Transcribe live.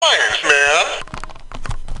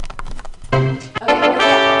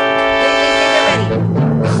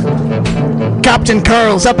Captain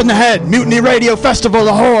Curls up in the head. Mutiny Radio Festival,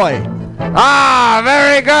 ahoy!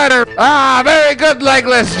 Very good,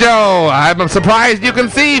 Legless Joe. I'm surprised you can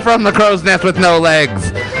see from the crow's nest with no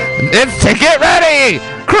legs. It's to get ready!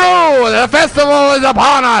 Crew, the festival is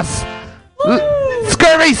upon us!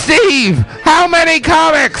 Scurvy Steve, how many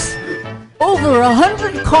comics? Over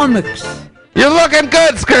 100 comics. You're looking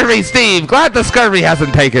good, Scurvy Steve. Glad the scurvy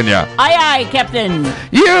hasn't taken you. Aye, aye, Captain.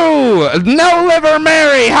 You, No Liver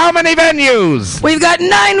Mary, how many venues? We've got 9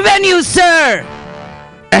 venues, sir.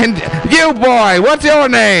 And you, boy, what's your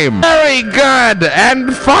name? Very good.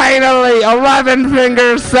 And finally, 11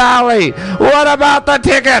 Fingers Sally. What about the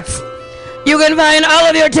tickets? You can find all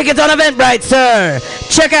of your tickets on Eventbrite, sir.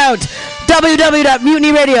 Check out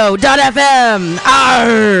www.mutinyradio.fm.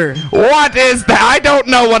 Arr! What is that? I don't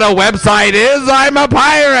know what a website is. I'm a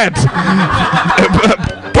pirate.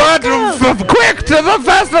 But quick to the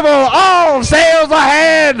festival. All sails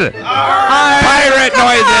ahead. Pirate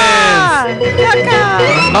noises.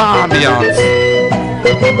 Ambiance.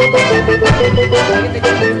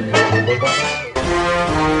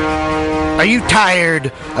 Are you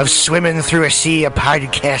tired of swimming through a sea of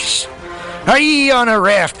podcasts? Are ye on a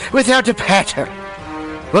raft without a paddle?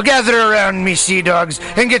 Well, gather around me, sea dogs,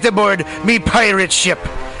 and get aboard me pirate ship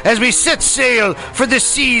as we set sail for the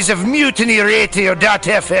seas of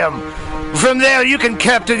MutinyRadio.fm. From there, you can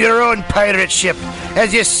captain your own pirate ship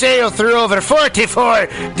as you sail through over 44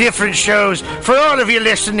 different shows for all of your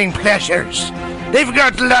listening pleasures. They've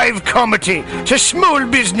got live comedy to small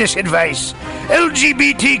business advice,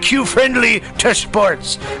 LGBTQ friendly to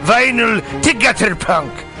sports, vinyl to gutter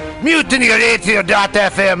punk.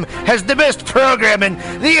 MutinyRadio.fm has the best programming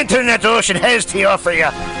the internet ocean has to offer you.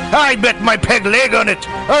 I bet my peg leg on it,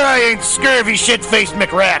 or I ain't scurvy shit-faced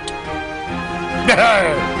McRat.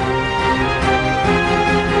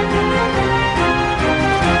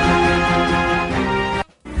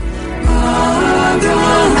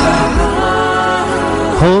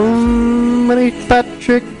 Home,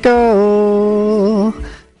 Patrick, go.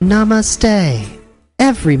 Namaste.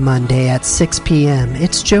 Every Monday at 6 p.m.,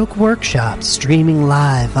 it's Joke Workshop, streaming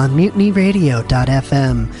live on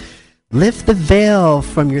MutinyRadio.fm. Lift the veil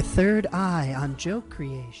from your third eye on joke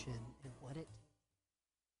creation and what it...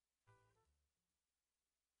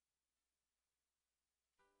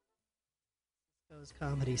 goes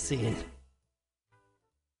comedy scene.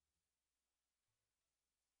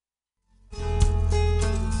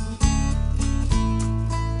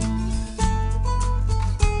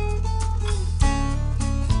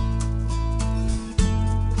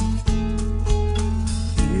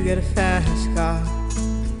 You get a fast car,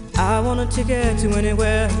 I want a ticket to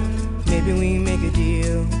anywhere. Maybe we make a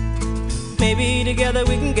deal. Maybe together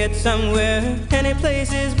we can get somewhere. Any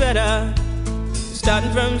place is better.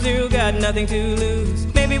 Starting from zero, got nothing to lose.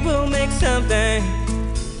 Maybe we'll make something.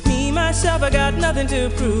 Me, myself, I got nothing to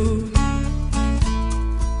prove.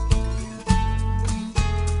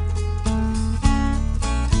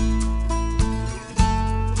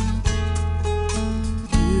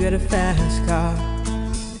 You get a fast car,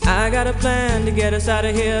 I got a plan to get us out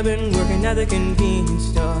of here. Been working at the convenience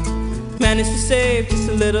store. Managed to save just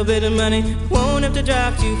a little bit of money. Won't have to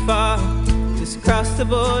drive too far. Just cross the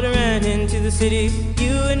border and into the city.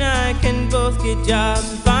 You and I can both get jobs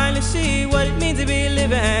and finally see what it means to be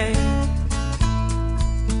living.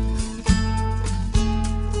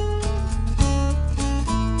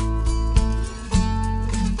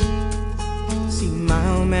 See, my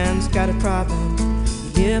old man's got a problem.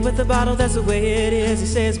 Yeah, but the bottle, that's the way it is. He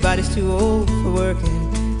says his body's too old for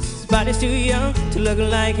working. His body's too young to look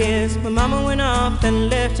like his. My mama went off and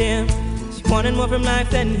left him. She wanted more from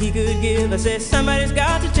life than he could give. I said, somebody's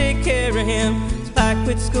got to take care of him. So I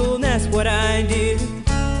quit school and that's what I did.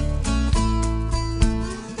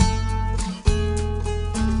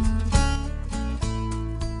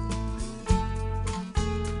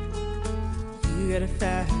 You got a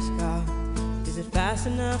fast car. Is it fast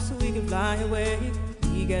enough so we can fly away?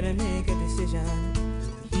 We gotta make a decision.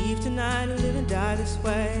 Leave tonight or live and die this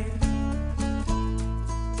way.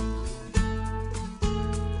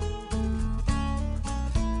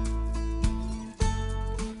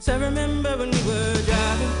 So I remember when we were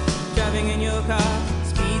driving in your car.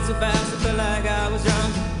 Speed so fast I felt like I was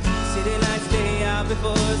drunk. City lights day out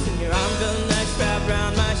before us, and your arm felt nice wrapped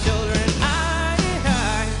around my shoulder. And I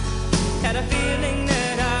had a feeling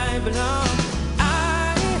that I belonged.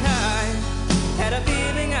 Had a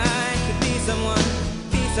feeling I could be someone,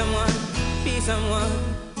 be someone, be someone.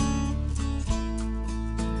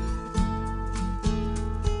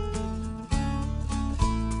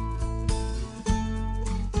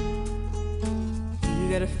 You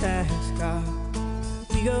got a fast car.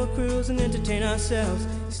 We We go cruise and entertain ourselves.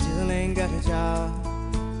 Still ain't got a job.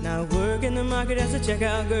 Now work in the market as a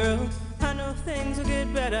checkout girl. I know things will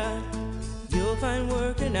get better. You'll find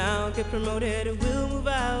work and I'll get promoted. We'll move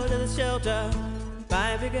out of the shelter,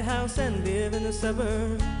 buy a bigger house and live in the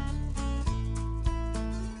suburbs.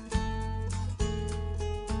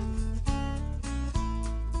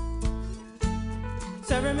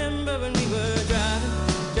 So I remember when we were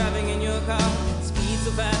driving in your car. Speed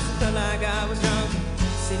so fast, it felt like I was drunk.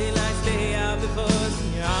 City lights lay out before us,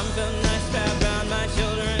 and your arm felt nice wrapped around my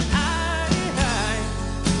shoulder. And I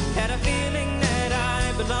had a feeling that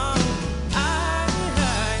I belonged. I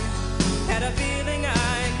had a feeling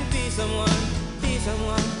I could be someone, be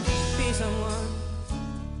someone, be someone.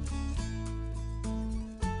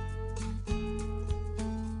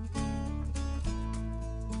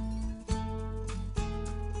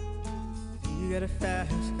 You got a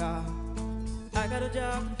fast car, I got a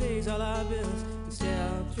job that pays all our bills.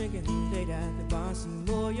 Instead of drinking late at the bar, see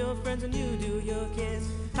more your friends than you do your kids.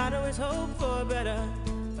 I'd always hope for better.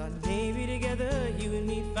 Thought maybe together you and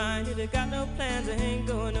me find it. I got no plans, I ain't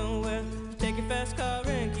going nowhere. Take your fast car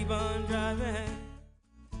and keep on driving.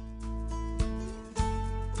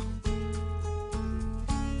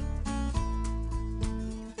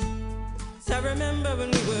 So I remember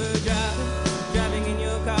when we were driving in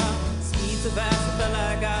your car. Speed so fast, I felt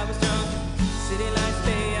like I was drunk. City lights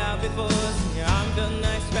lay out before us, and your arm felt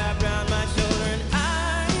nice wrapped around my shoulder. And I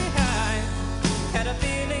had a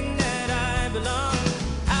feeling that I belonged.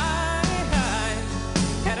 I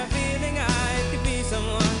had a feeling I could be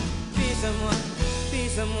someone, be someone, be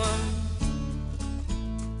someone.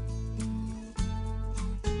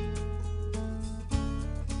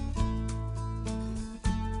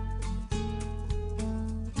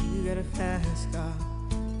 You got a fast car.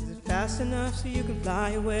 Is it fast enough so you can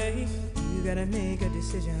fly away? You gotta make a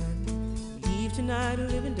decision. Leave tonight or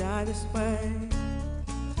live and die this way.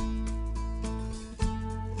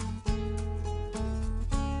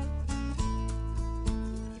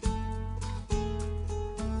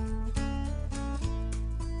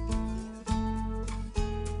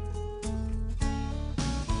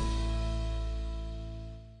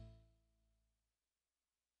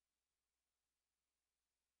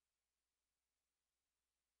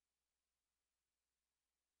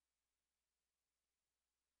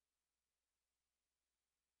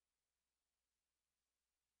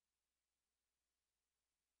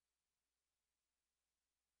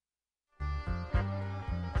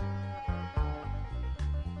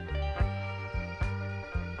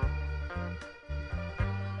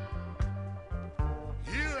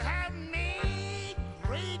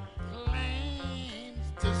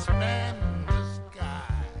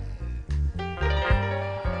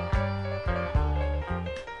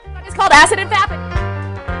 It's called acid and vapid.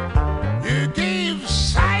 You gave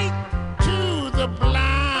sight to the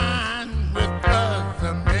blind with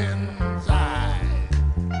other men's eyes.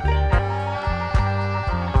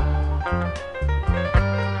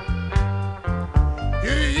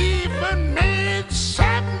 You even made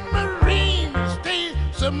submarines stay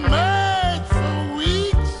submerged for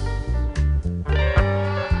weeks.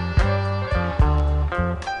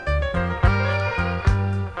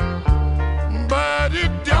 But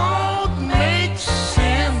it don't make sense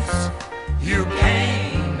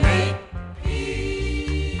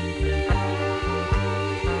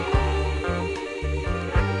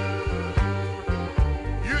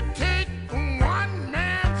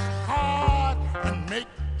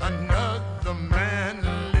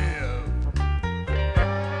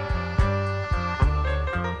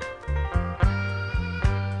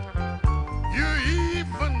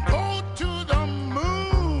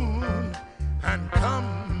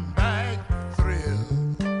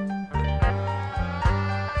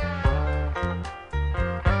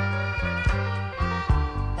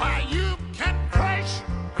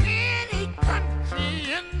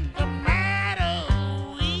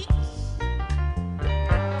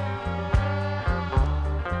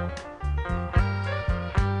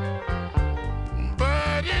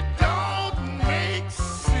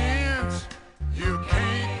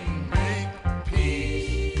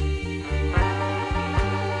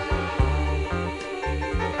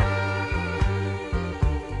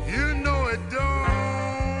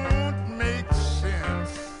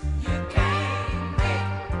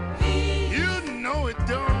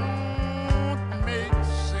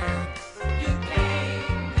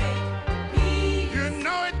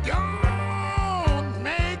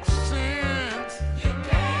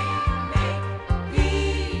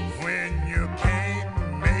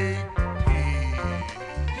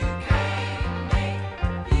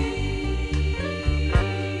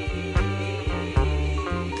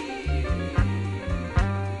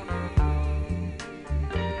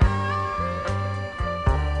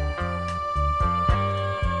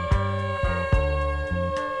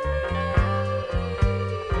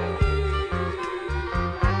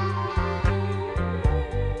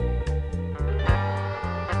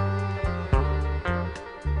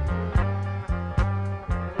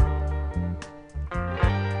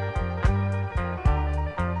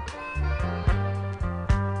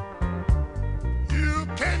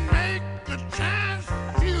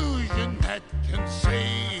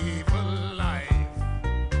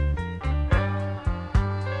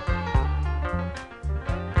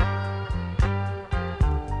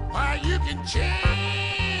can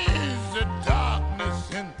change the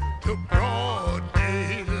darkness into broad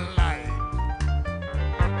daylight.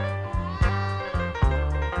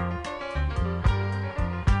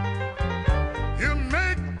 You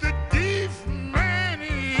make the deaf man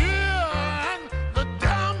hear and the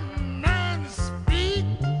dumb man speak.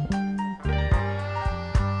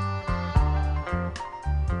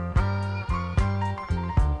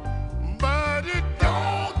 But it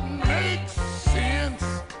don't make sense.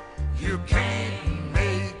 You can't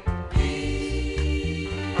make peace.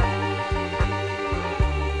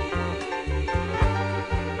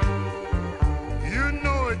 You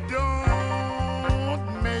know it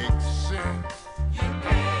don't make sense. You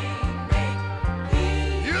can't make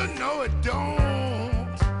peace. You know it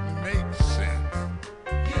don't make sense.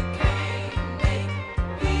 You can't make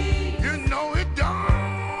peace. You know it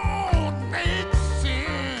don't make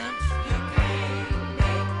sense. You can't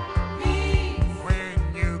make peace. When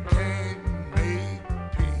you can't make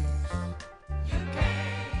peace. You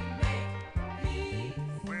can't make peace.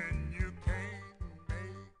 When you can't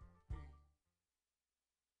make peace.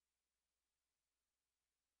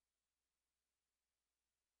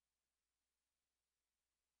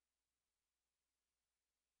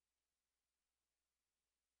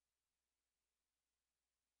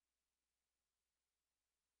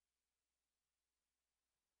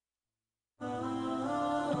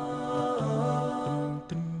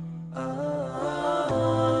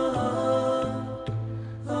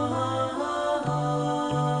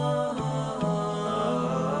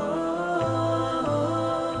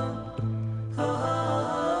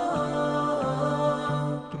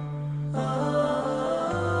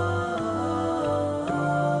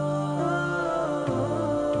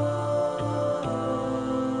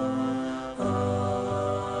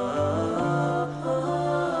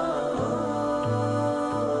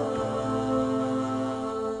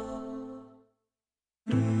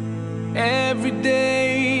 Every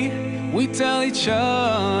day we tell each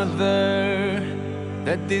other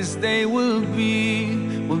that this day will be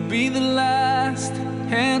the last,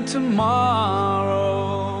 and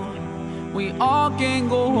tomorrow we all can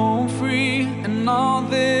go home free, and all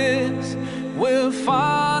this will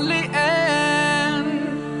finally end.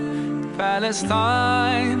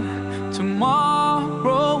 Palestine,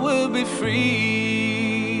 tomorrow will be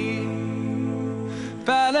free.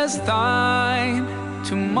 Palestine,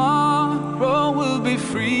 tomorrow will be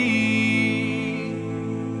free.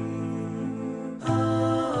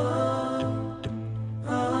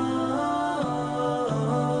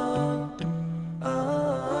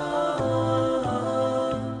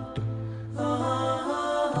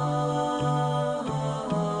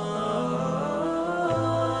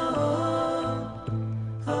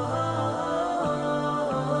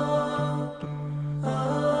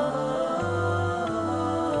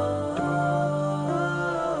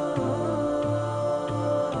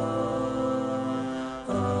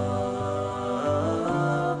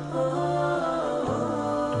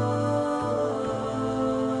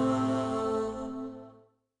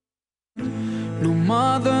 No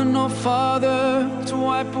mother, no father to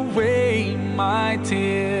wipe away my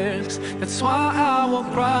tears. That's why I will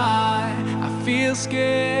cry. I feel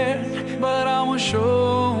scared, but I won't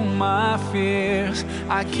show my fears.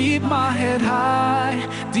 I keep my head high,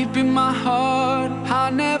 deep in my heart.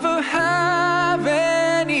 I'll never have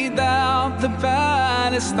any doubt that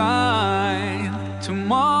Palestine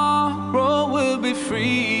tomorrow will be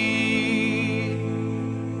free.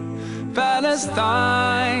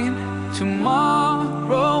 Palestine,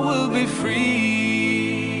 tomorrow will be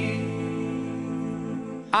free.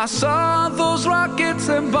 I saw those rockets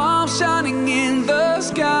and bombs shining in the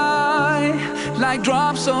sky, like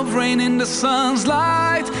drops of rain in the sun's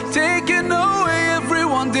light, taking away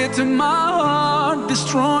everyone dear to my heart,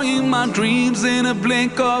 destroying my dreams in a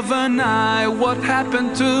blink of an eye. What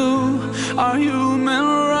happened to our human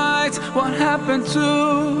rights? What happened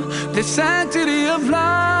to the sanctity of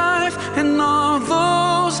life and all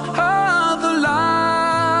those other lies?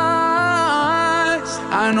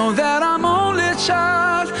 I know that I'm only a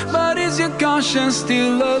child, but is your conscience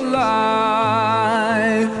still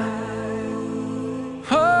alive?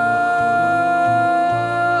 Oh,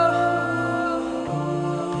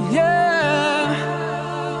 yeah.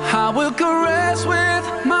 I will caress with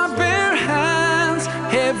my bare hands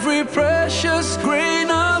every precious grain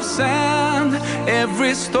of sand,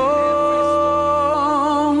 every stone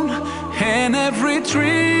and every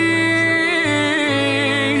tree.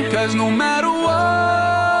 'Cause no matter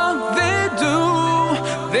what they do,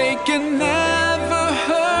 they can never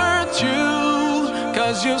hurt you.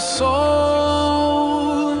 'Cause your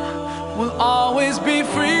soul will always be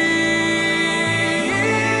free.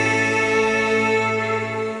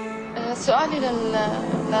 سؤالي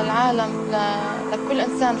للعالم، لكل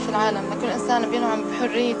إنسان في العالم، لكل إنسان بينعم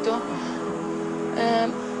بحريته.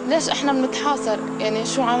 ليش إحنا بنتحاصر؟ يعني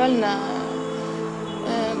شو عملنا؟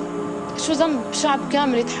 شو ذنب شعب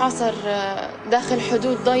كامل يتحاصر داخل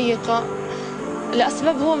حدود ضيقة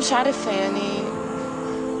لأسباب هو مش عارفها؟ يعني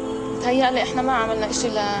تهيألي إحنا ما عملنا إشي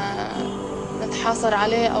نتحاصر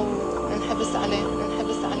عليه أو ننحبس عليه.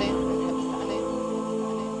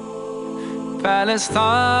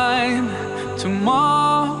 Palestine,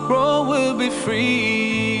 tomorrow will be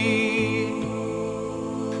free.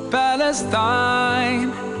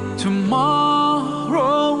 Palestine,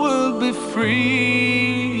 tomorrow will be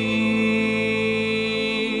free.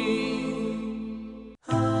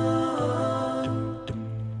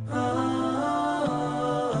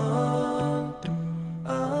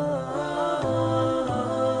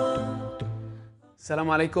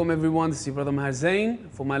 Assalamu alaikum everyone, this is your brother Maher Zain.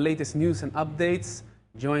 For my latest news and updates,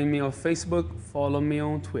 join me on Facebook, follow me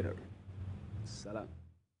on Twitter. Salam.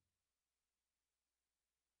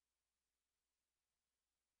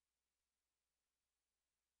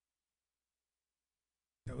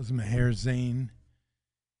 That was Maher Zain,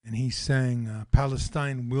 and he sang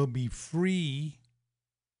Palestine Will Be Free.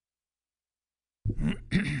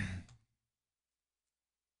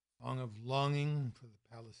 Song of longing for the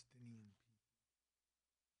Palestinian.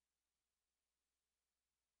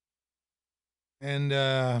 And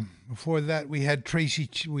before that, we had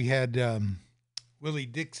Willie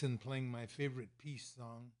Dixon playing my favorite peace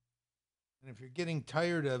song. And if you're getting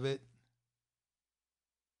tired of it,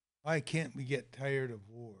 why can't we get tired of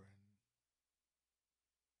war and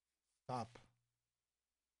stop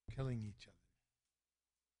killing each other?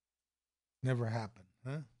 Never happened,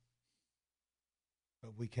 huh?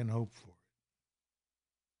 But we can hope for it.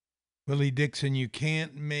 Willie Dixon, you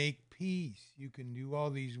can't make peace. You can do all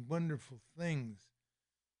these wonderful things,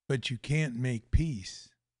 but you can't make peace.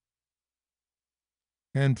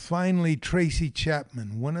 And finally, Tracy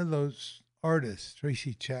Chapman, one of those artists,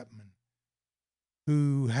 Tracy Chapman,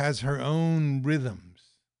 who has her own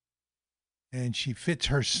rhythms, and she fits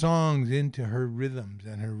her songs into her rhythms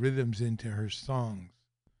and her rhythms into her songs.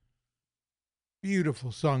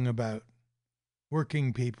 Beautiful song about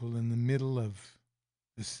working people in the middle of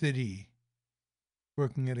the city,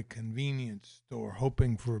 working at a convenience store,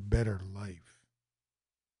 hoping for a better life.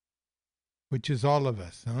 Which is all of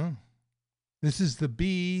us, huh? This is the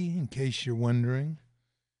B, in case you're wondering.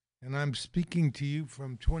 And I'm speaking to you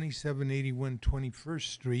from 2781 21st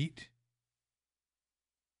Street.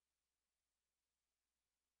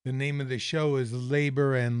 The name of the show is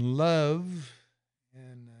Labor and Love.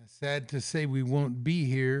 And sad to say we won't be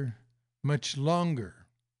here much longer.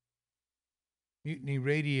 Mutiny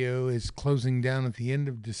Radio is closing down at the end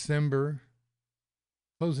of December,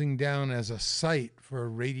 closing down as a site for a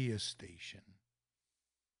radio station.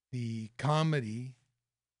 The comedy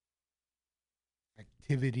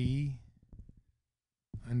activity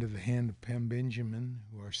under the hand of Pam Benjamin,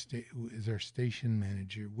 who is our station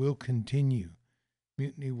manager, will continue.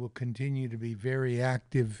 Mutiny will continue to be very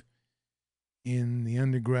active in the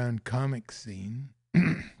underground comic scene.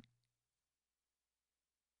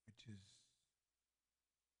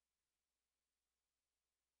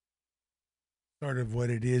 Sort of what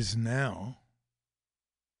it is now.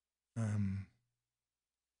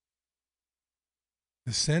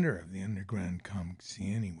 The center of the underground comic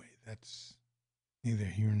scene, anyway. That's neither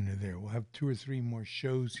here nor there. We'll have 2 or 3 more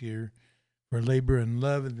shows here for Labor and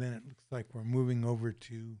Love, and then it looks like we're moving over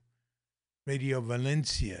to Radio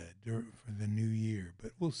Valencia for the new year.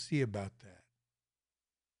 But we'll see about that.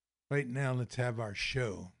 Right now, let's have our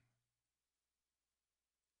show.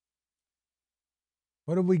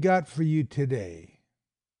 What have we got for you today?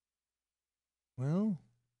 Well,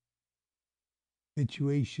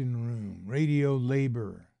 Situation Room, Radio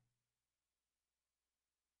Labor,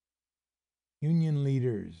 Union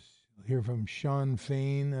Leaders. We'll hear from Sean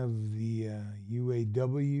Fain of the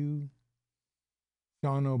UAW,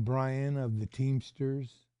 Sean O'Brien of the Teamsters,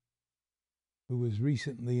 who was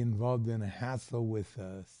recently involved in a hassle with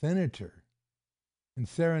a senator, and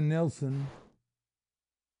Sarah Nelson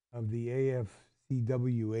of the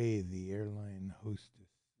AFCWA, the airline hostess.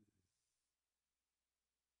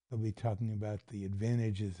 They'll be talking about the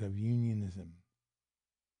advantages of unionism.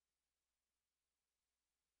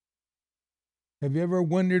 Have you ever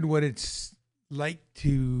wondered what it's like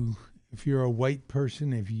to, if you're a white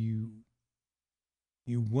person, if you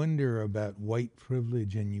wonder about white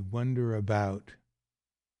privilege and you wonder about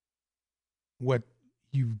what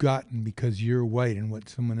you've gotten because you're white and what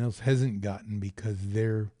someone else hasn't gotten because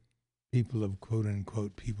they're people of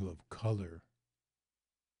quote-unquote people of color.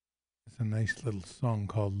 It's a nice little song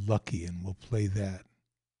called Lucky, and we'll play that.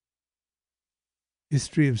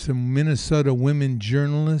 History of some Minnesota women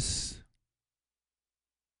journalists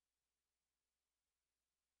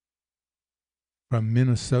from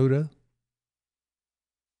Minnesota.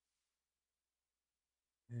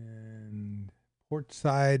 And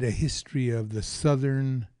Portside, a history of the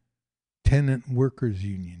Southern Tenant Workers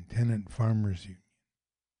Union, Tenant Farmers Union.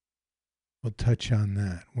 We'll touch on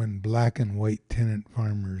that, when black and white tenant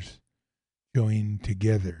farmers joined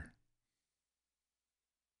together.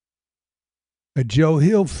 A Joe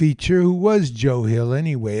Hill feature. Who was Joe Hill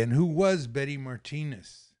anyway, and who was Betty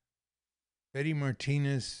Martinez? Betty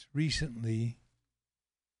Martinez recently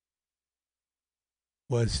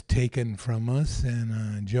was taken from us,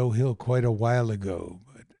 and Joe Hill quite a while ago,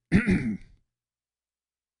 but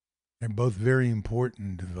they're both very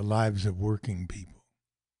important to the lives of working people.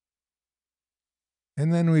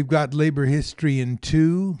 And then we've got Labor History in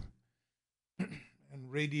 2 and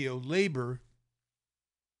Radio Labor.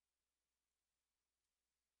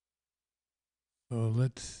 So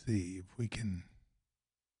let's see if we can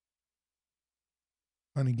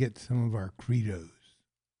want to get some of our credos.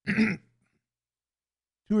 2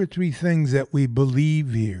 or 3 things that we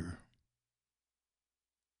believe here.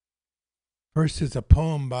 First is a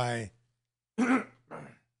poem by the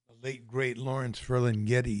late, great Lawrence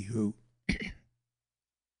Ferlinghetti, who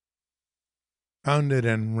founded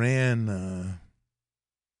and ran a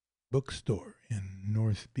bookstore in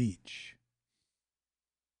North Beach.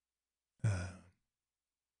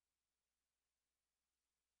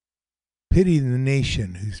 Pity the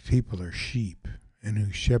nation whose people are sheep and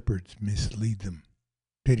whose shepherds mislead them.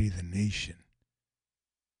 Pity the nation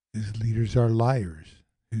whose leaders are liars,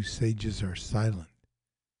 whose sages are silent,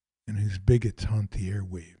 and whose bigots haunt the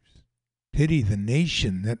airwaves. Pity the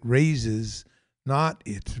nation that raises not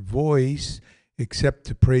its voice except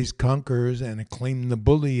to praise conquerors and acclaim the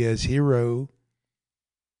bully as hero,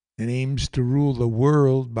 and aims to rule the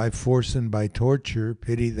world by force and by torture.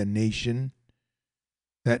 Pity the nation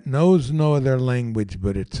that knows no other language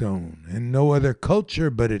but its own, and no other culture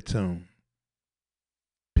but its own.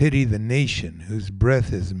 Pity the nation whose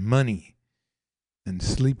breath is money and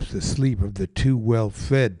sleeps the sleep of the too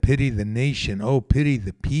well-fed. Pity the nation, oh, pity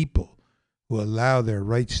the people who allow their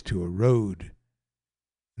rights to erode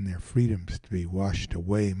and their freedoms to be washed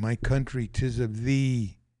away. My country, 'tis of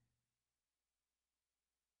thee,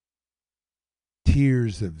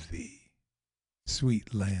 tears of thee,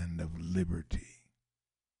 sweet land of liberty.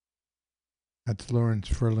 That's Lawrence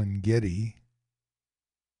Ferlinghetti.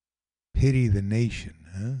 Pity the nation,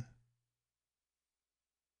 huh?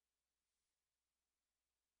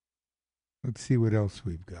 Let's see what else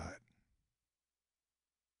we've got.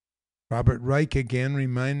 Robert Reich again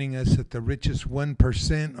reminding us that the richest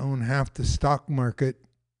 1% own half the stock market.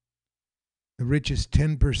 The richest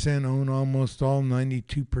 10% own almost all,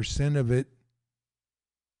 92% of it.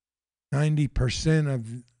 90%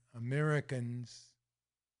 of Americans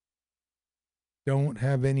don't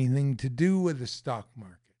have anything to do with the stock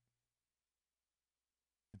market.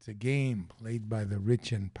 It's a game played by the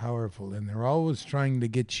rich and powerful, and they're always trying to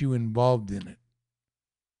get you involved in it.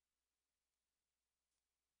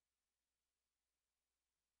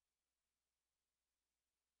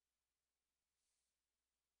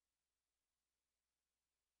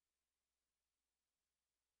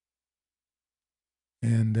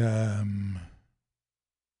 And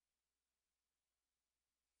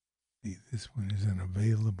see, this one isn't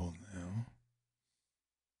available now.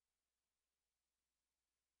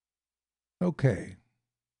 Okay.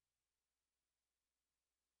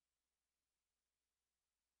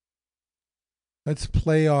 Let's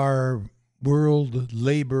play our World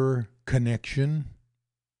Labor Connection.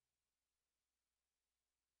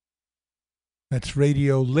 That's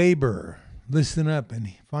Radio Labor. Listen up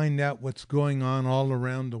and find out what's going on all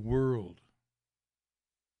around the world.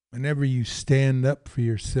 Whenever you stand up for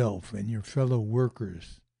yourself and your fellow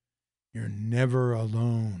workers, you're never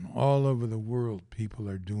alone. All over the world, people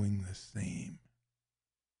are doing the same.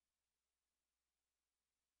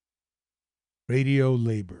 Radio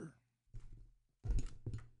Labor.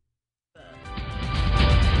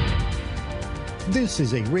 This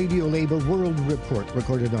is a Radio Labor World Report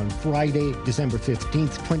recorded on Friday, December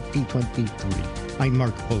 15th, 2023. I'm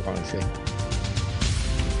Mark Boulanger.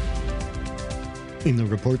 In the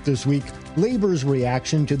report this week, Labor's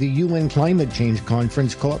reaction to the UN Climate Change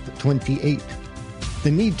Conference COP28,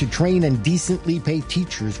 the need to train and decently pay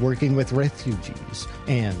teachers working with refugees,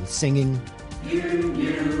 and singing, You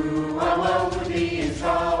knew our world would be in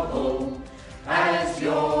trouble as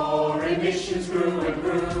your emissions grew and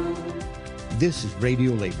grew. This is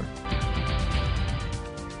Radio Labor.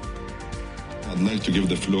 I'd like to give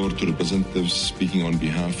the floor to representatives speaking on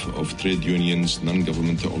behalf of trade unions,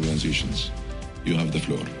 non-governmental organizations. You have the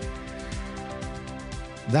floor.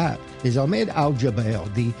 That is Ahmed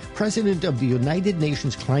Al-Jaber, the president of the United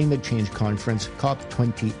Nations Climate Change Conference,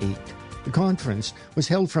 COP28. The conference was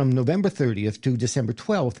held from November 30th to December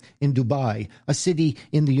 12th in Dubai, a city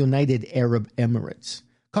in the United Arab Emirates.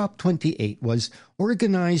 COP28 was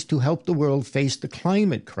organized to help the world face the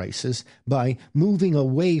climate crisis by moving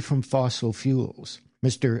away from fossil fuels.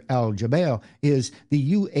 Mr. Al-Jaber is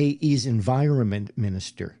the UAE's environment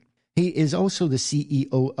minister. He is also the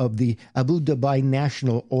CEO of the Abu Dhabi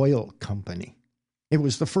National Oil Company. It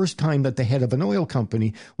was the first time that the head of an oil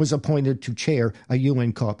company was appointed to chair a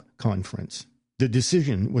UN COP conference. The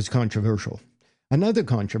decision was controversial. Another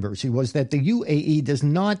controversy was that the UAE does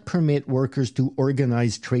not permit workers to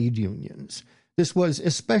organize trade unions. This was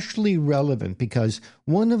especially relevant because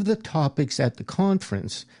one of the topics at the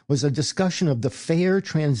conference was a discussion of the fair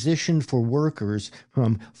transition for workers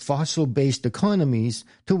from fossil-based economies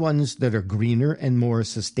to ones that are greener and more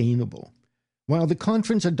sustainable. While the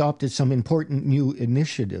conference adopted some important new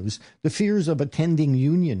initiatives, the fears of attending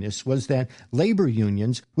unionists was that labor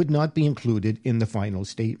unions would not be included in the final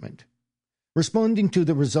statement. Responding to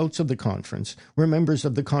the results of the conference were members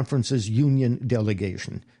of the conference's union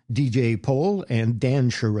delegation, DJ Pohl and Dan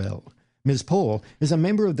Sherrill. Ms. Pohl is a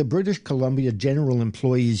member of the British Columbia General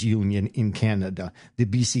Employees Union in Canada, the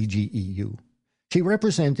BCGEU. She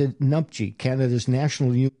represented NUPGE, Canada's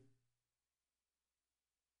national union.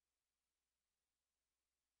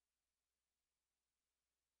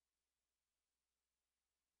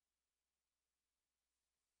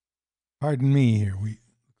 Pardon me here. We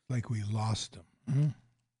like we lost him.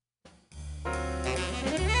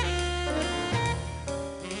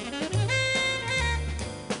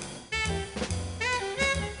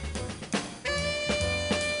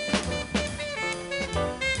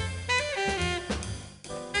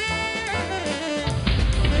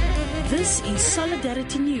 This is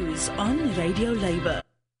Solidarity News on Radio Labor.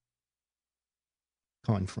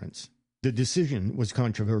 Conference. The decision was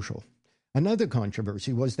controversial. Another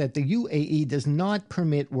controversy was that the UAE does not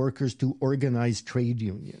permit workers to organize trade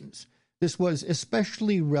unions. This was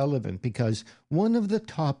especially relevant because one of the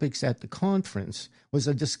topics at the conference was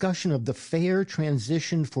a discussion of the fair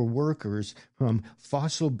transition for workers from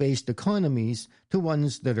fossil-based economies to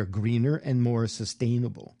ones that are greener and more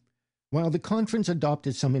sustainable. While the conference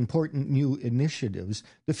adopted some important new initiatives,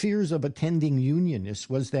 the fears of attending unionists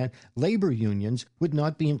was that labor unions would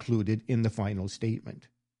not be included in the final statement.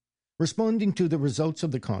 Responding to the results of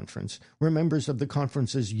the conference were members of the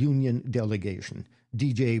conference's union delegation,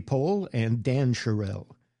 DJ Pohl and Dan Sherrill.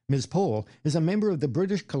 Ms. Pohl is a member of the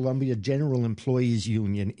British Columbia General Employees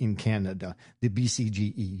Union in Canada, the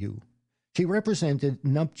BCGEU. She represented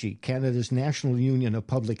NUPGE, Canada's National Union of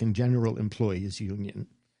Public and General Employees Union.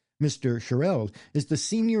 Mr. Sherrill is the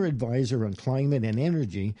Senior Advisor on Climate and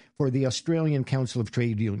Energy for the Australian Council of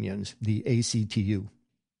Trade Unions, the ACTU.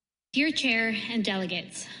 Dear Chair and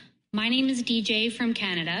delegates, my name is DJ from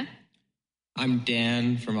Canada. I'm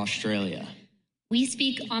Dan from Australia. We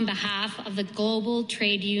speak on behalf of the global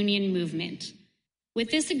trade union movement.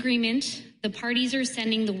 With this agreement, the parties are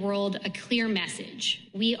sending the world a clear message.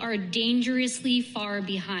 We are dangerously far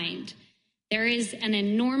behind. There is an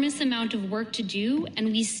enormous amount of work to do,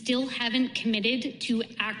 and we still haven't committed to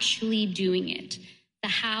actually doing it. The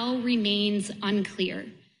how remains unclear.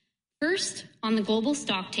 First, on the global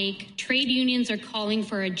stocktake, trade unions are calling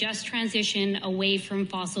for a just transition away from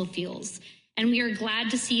fossil fuels, and we are glad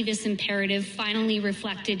to see this imperative finally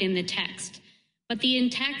reflected in the text. But the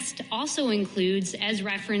text also includes, as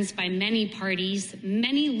referenced by many parties,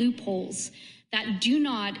 many loopholes that do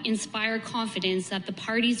not inspire confidence that the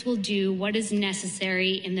parties will do what is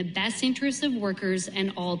necessary in the best interest of workers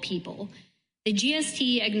and all people. The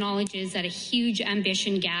GST acknowledges that a huge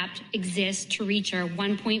ambition gap exists to reach our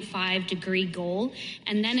 1.5 degree goal,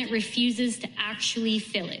 and then it refuses to actually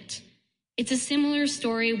fill it. It's a similar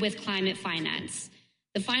story with climate finance.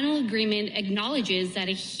 The final agreement acknowledges that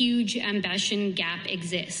a huge ambition gap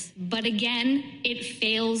exists, but again, it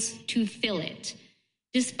fails to fill it.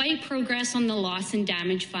 Despite progress on the Loss and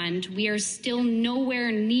Damage Fund, we are still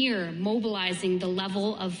nowhere near mobilizing the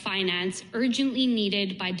level of finance urgently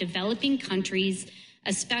needed by developing countries,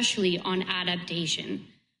 especially on adaptation.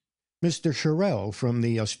 Mr. Sherrill from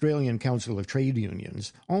the Australian Council of Trade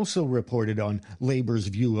Unions also reported on Labor's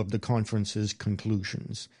view of the conference's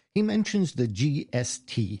conclusions. He mentions the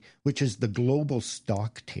GST, which is the global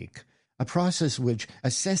stocktake, a process which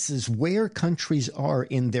assesses where countries are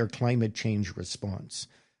in their climate change response.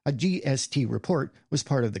 A GST report was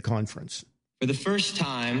part of the conference. For the first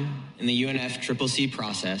time in the UNFCCC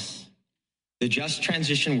process, the Just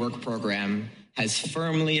Transition Work Program has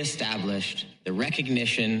firmly established the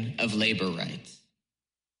recognition of labor rights,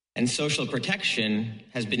 and social protection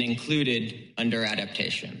has been included under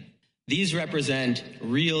adaptation. These represent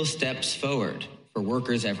real steps forward for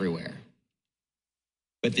workers everywhere.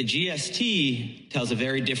 But the GST tells a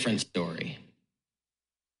very different story.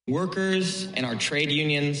 Workers and our trade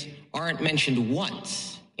unions aren't mentioned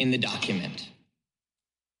once in the document.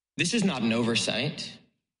 This is not an oversight.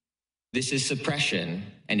 This is suppression,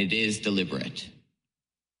 and it is deliberate.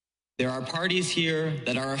 There are parties here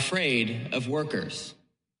that are afraid of workers,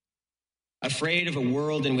 afraid of a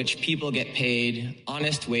world in which people get paid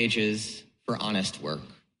honest wages for honest work.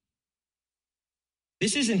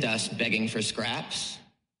 This isn't us begging for scraps.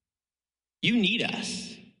 You need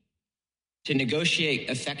us to negotiate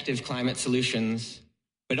effective climate solutions,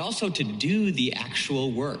 but also to do the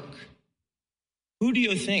actual work. Who do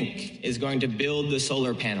you think is going to build the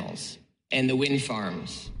solar panels and the wind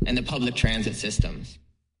farms and the public transit systems?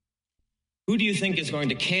 Who do you think is going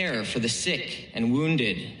to care for the sick and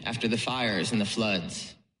wounded after the fires and the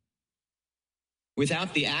floods?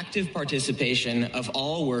 Without the active participation of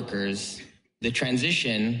all workers, the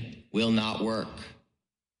transition will not work.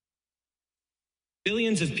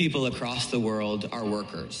 Billions of people across the world are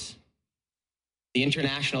workers. The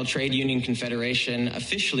International Trade Union Confederation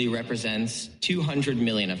officially represents 200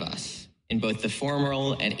 million of us in both the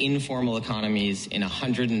formal and informal economies in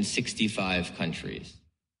 165 countries.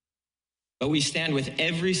 But we stand with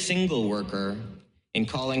every single worker in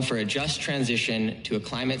calling for a just transition to a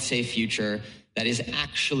climate-safe future that is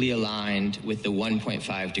actually aligned with the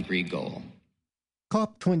 1.5-degree goal.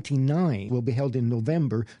 COP29 will be held in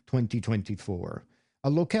November 2024. A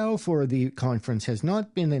locale for the conference has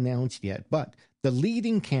not been announced yet, but the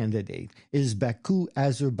leading candidate is Baku,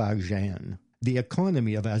 Azerbaijan. The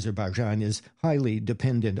economy of Azerbaijan is highly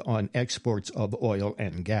dependent on exports of oil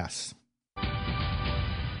and gas.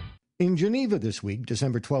 In Geneva this week,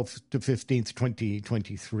 December 12th to 15th,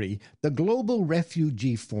 2023, the Global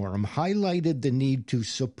Refugee Forum highlighted the need to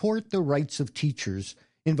support the rights of teachers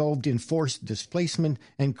involved in forced displacement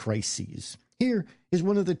and crises. Here is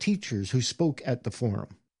one of the teachers who spoke at the forum.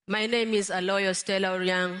 My name is Aloyo Stella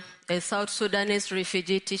Oryang, a South Sudanese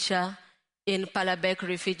refugee teacher in Palabek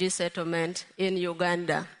Refugee Settlement in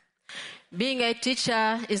Uganda. Being a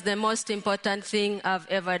teacher is the most important thing I've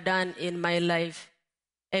ever done in my life.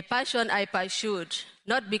 A passion I pursued,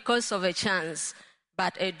 not because of a chance,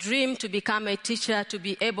 but a dream to become a teacher, to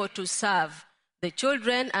be able to serve the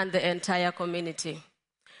children and the entire community.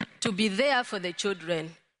 To be there for the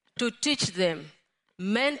children, to teach them,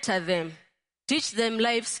 mentor them, teach them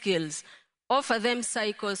life skills, offer them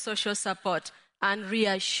psychosocial support, and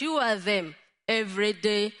reassure them every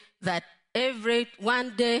day that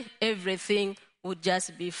one day everything would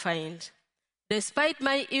just be fine. Despite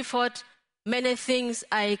my effort, many things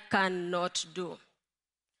I cannot do.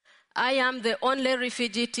 I am the only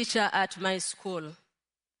refugee teacher at my school.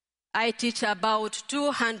 I teach about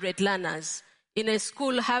 200 learners in a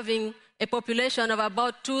school having a population of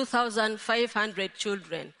about 2,500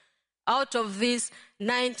 children. Out of these,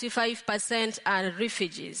 95% are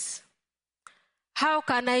refugees. How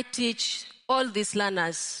can I teach all these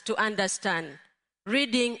learners to understand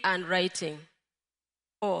reading and writing?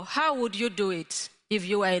 Or how would you do it if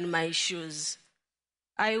you were in my shoes?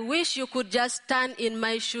 I wish you could just stand in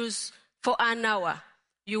my shoes for an hour.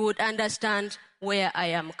 You would understand where I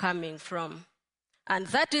am coming from. And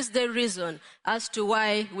that is the reason as to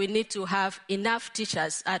why we need to have enough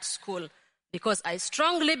teachers at school, because I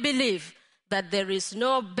strongly believe that there is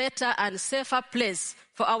no better and safer place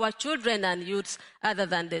for our children and youths other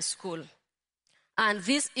than the school. And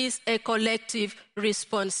this is a collective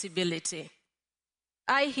responsibility.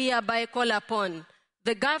 I hereby call upon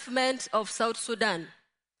the government of South Sudan.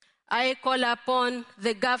 I call upon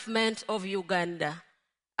the government of Uganda.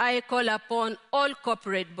 I call upon all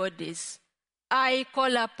corporate bodies. I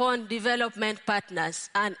call upon development partners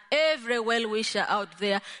and every well-wisher out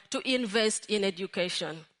there to invest in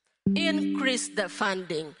education. Increase the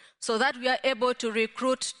funding so that we are able to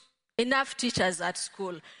recruit enough teachers at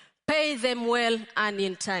school, pay them well and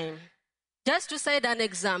in time. Just to cite an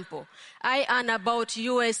example, I earn about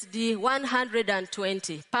USD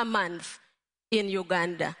 120 per month in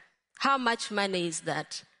Uganda. How much money is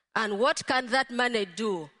that? And what can that money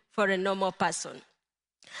do for a normal person?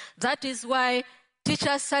 That is why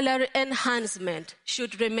teacher salary enhancement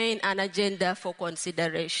should remain an agenda for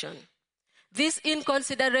consideration. This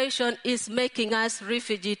inconsideration is making us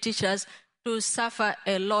refugee teachers to suffer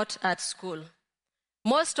a lot at school.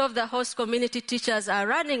 Most of the host community teachers are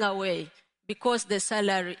running away because the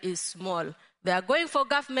salary is small. They are going for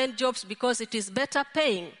government jobs because it is better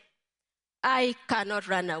paying. I cannot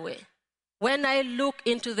run away. When I look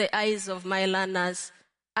into the eyes of my learners,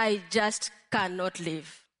 I just cannot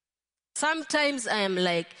live. Sometimes I am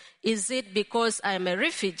like, is it because I'm a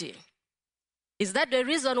refugee? Is that the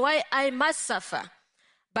reason why I must suffer?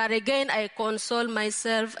 But again, I console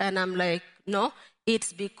myself and I'm like, no,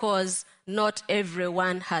 it's because not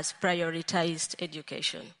everyone has prioritized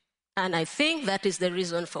education. And I think that is the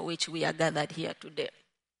reason for which we are gathered here today.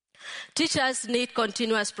 Teachers need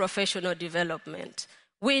continuous professional development.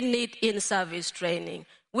 We need in-service training.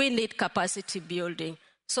 We need capacity building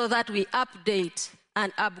so that we update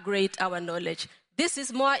and upgrade our knowledge. This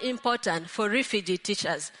is more important for refugee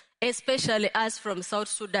teachers, especially us from South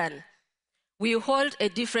Sudan. We hold a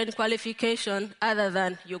different qualification other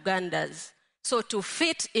than Uganda's. So to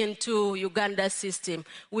fit into Uganda's system,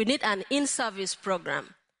 we need an in-service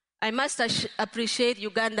program. I must appreciate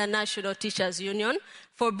Uganda National Teachers Union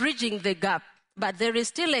for bridging the gap, but there is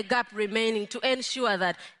still a gap remaining to ensure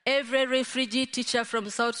that every refugee teacher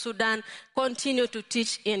from South Sudan continue to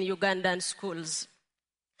teach in Ugandan schools.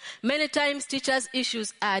 Many times teachers'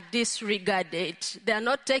 issues are disregarded. They are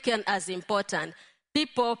not taken as important.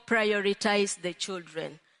 People prioritize the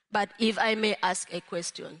children. But if I may ask a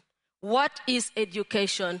question, what is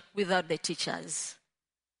education without the teachers?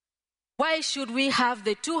 Why should we have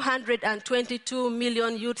the 222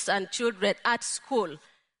 million youths and children at school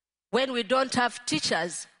when we don't have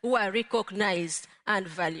teachers who are recognized and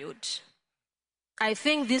valued? I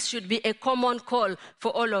think this should be a common call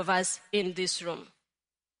for all of us in this room.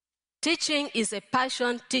 Teaching is a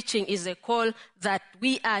passion, teaching is a call that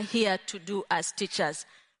we are here to do as teachers.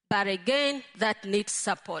 But again, that needs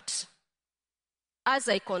support. As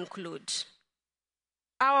I conclude,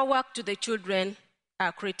 our work to the children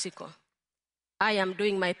are critical. I am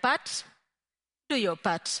doing my part. Do your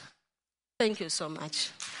part. Thank you so much.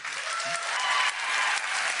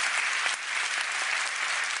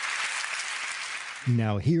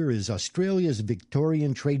 Now here is Australia's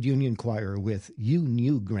Victorian Trade Union Choir with You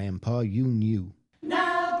Knew, Grandpa, You Knew.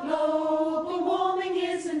 Now global warming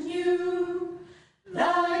isn't new.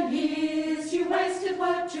 The years you wasted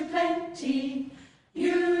were too plenty.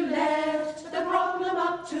 You left the problem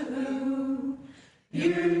up to who?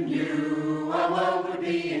 You knew our world would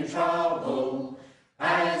be in trouble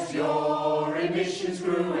as your emissions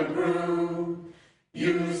grew and grew.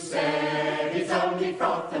 You said it's only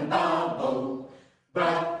froth and bubble,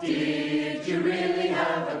 but did you really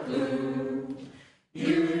have a clue?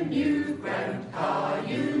 You knew, Grandpa,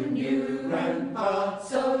 you knew, Grandpa.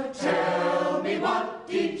 So tell me, what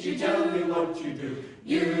did you do? Tell me what you do.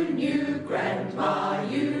 You knew, Grandma,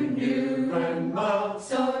 you knew, Grandma.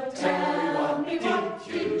 So tell me, what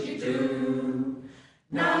did you do?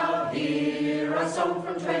 Now hear a song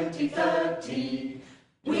from 2030.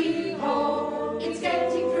 We hope it's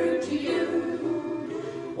getting through to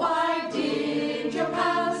you. Why did your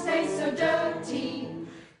power stay so dirty?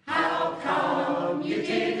 How come you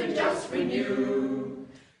didn't just renew?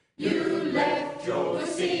 You left your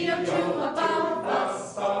CO2 above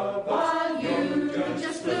us while you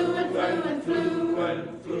just flew and flew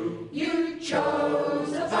and flew. You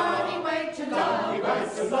chose a funny way to love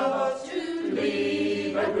us, to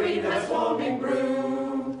leave a greenhouse warming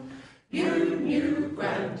brew. You knew,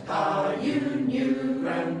 Grandpa, you knew,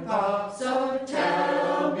 Grandpa. So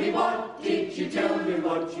tell me, what did you do? Tell me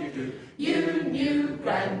what you do. You knew,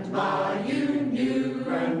 Grandma, you knew,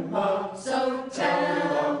 Grandma. So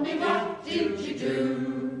tell me, what did you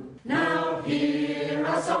do? Now hear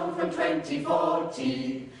a song from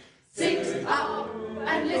 2040. Sit up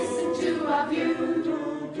and listen to our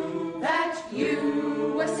view that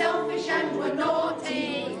you were selfish and were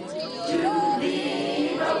naughty to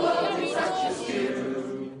leave a world in such a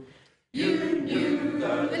stew. You knew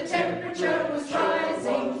the temperature was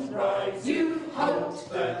rising. You hoped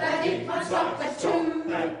that it might stop at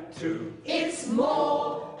 2. It's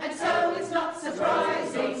more, and so it's not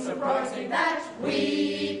surprising that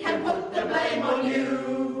we can put the blame on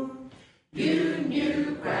you. You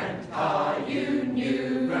knew, Grandpa, you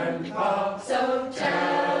knew, Grandpa. So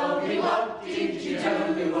tell me, what did you do?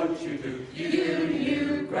 Tell me what you do. You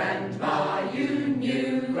knew, Grandma, you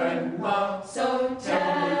knew, Grandma. So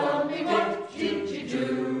tell me, what did you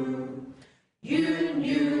do? You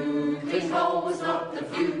knew clean coal was not the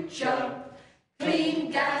future. Clean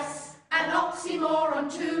gas, an oxymoron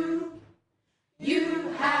too. You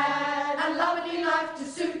had a lovely life to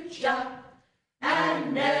suit ya,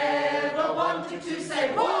 and never wanted to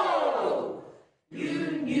say, whoa!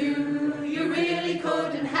 You knew you really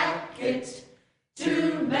couldn't hack it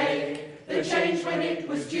to make the change when it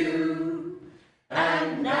was due.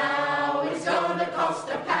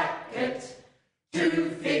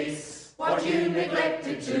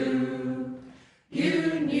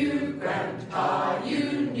 Grandpa,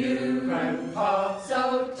 you knew. Grandpa.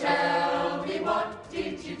 So tell me, what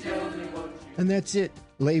did you do? And that's it.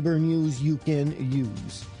 Labor news you can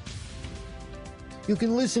use. You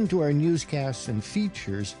can listen to our newscasts and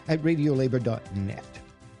features at radiolabor.net.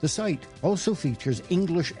 The site also features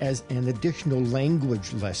English as an additional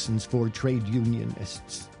language lessons for trade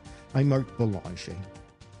unionists. I'm Mark Boulanger.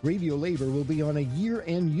 Radio Labor will be on a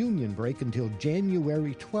year-end union break until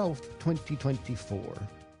January 12th, 2024.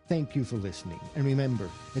 Thank you for listening. And remember,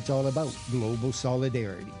 it's all about global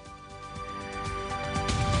solidarity.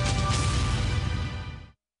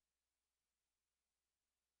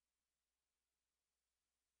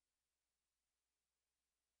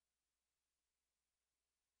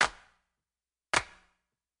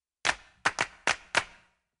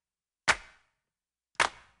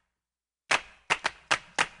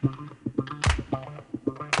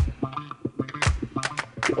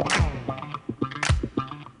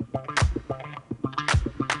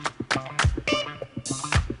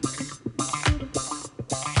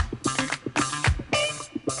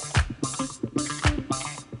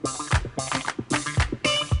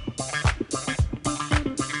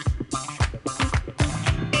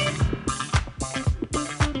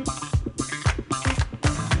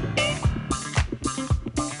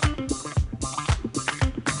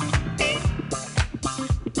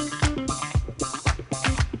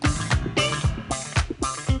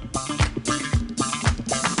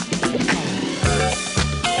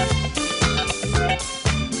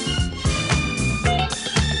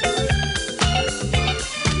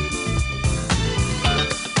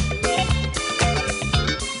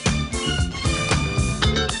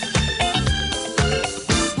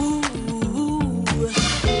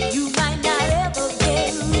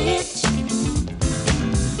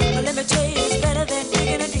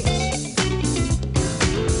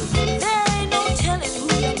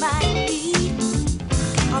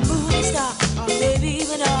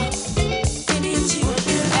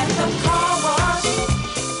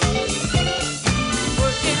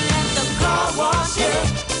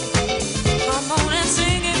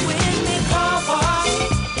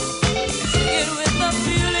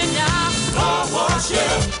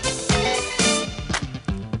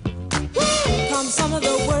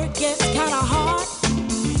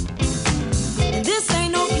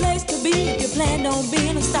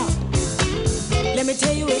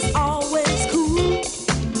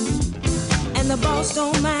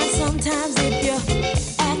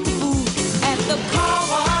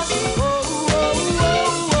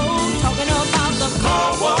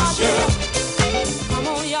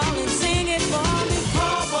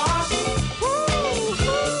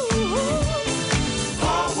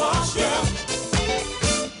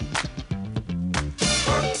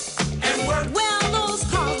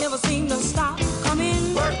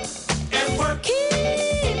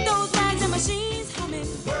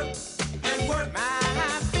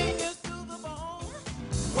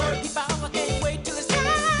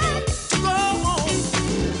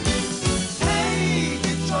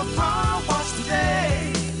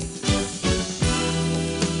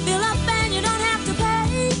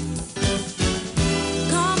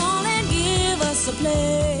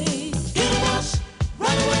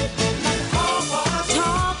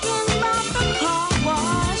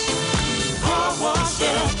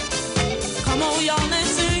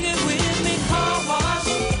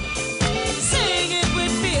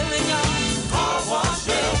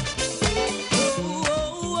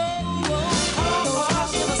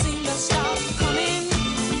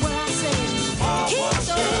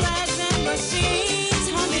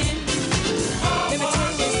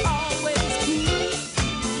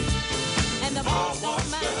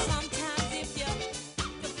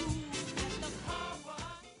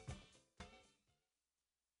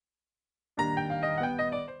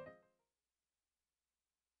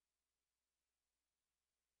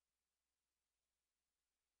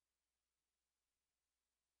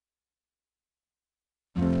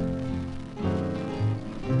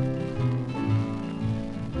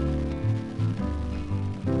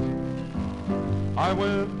 I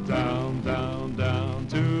went down, down, down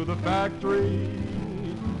to the factory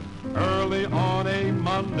early on a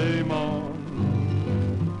Monday morn.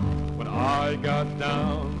 When I got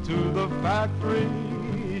down to the factory,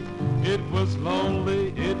 it was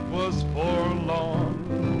lonely, it was forlorn.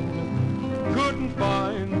 Couldn't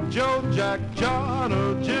find Joe, Jack, John,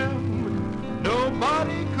 or Jim.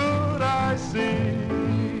 Nobody could I see.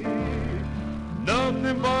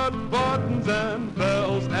 Nothing but buttons and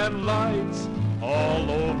bells and lights all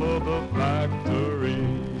over the factory.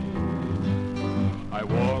 I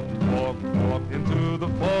walked into the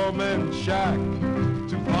foreman's shack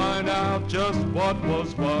to find out just what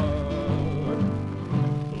was what.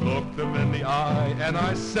 Looked him in the eye and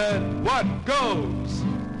I said, what goes?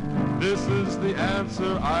 This is the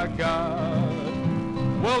answer I got.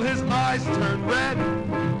 Well, his eyes turned red,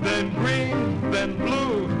 then green, then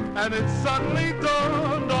blue, and it suddenly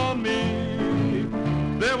dawned on me.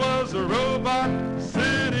 There was a robot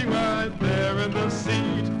sitting right there in the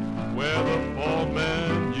seat where the four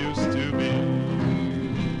men used to be.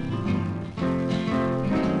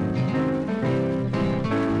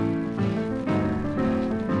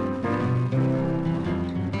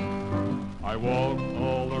 I walked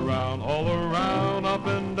all around, up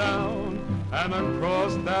and down, and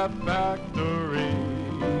across that factory.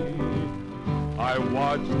 I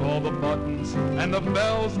watched all the buttons and the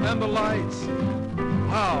bells and the lights.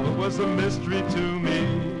 Wow, it was a mystery to me.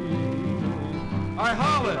 I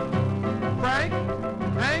hollered, Frank,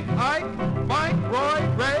 Hank, Ike, Mike, Roy,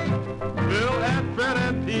 Ray, Bill and Fred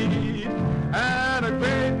and Pete, and a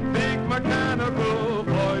great big mechanical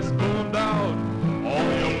voice boomed out,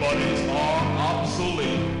 all your buddies are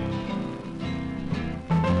obsolete.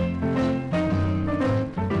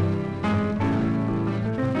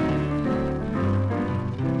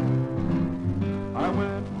 I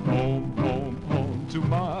went home to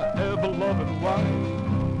my ever-loving wife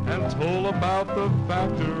and told about the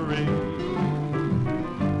factory.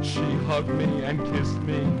 She hugged me and kissed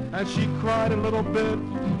me, and she cried a little bit,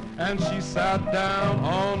 and she sat down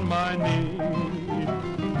on my knee.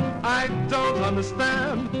 I don't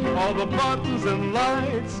understand all the buttons and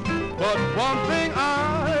lights, but one thing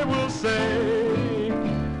I will say,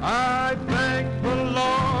 I thank the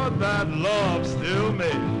Lord that love still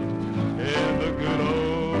made in the good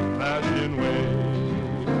old-fashioned way.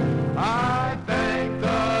 I thank the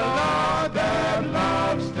Lord that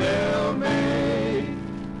love still made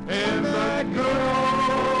in the good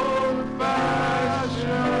old-fashioned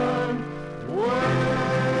way.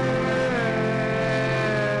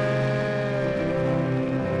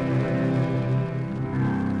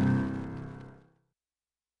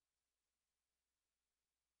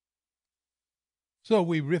 So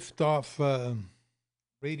we riffed off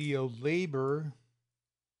Radio Labor,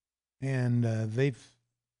 and they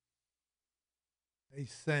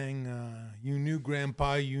sang You Knew,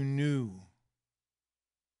 Grandpa, You Knew.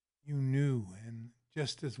 You knew. And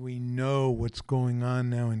just as we know what's going on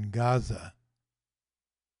now in Gaza,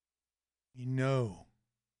 we know.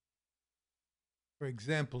 For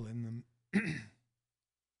example, in the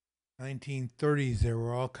 1930s, there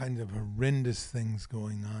were all kinds of horrendous things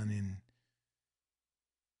going on in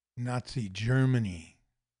Nazi Germany,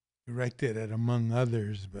 directed at, among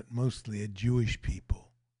others, but mostly at Jewish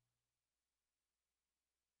people.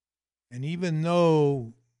 And even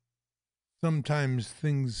though sometimes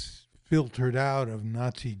things filtered out of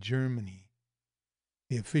Nazi Germany,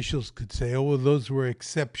 the officials could say, oh, well, those were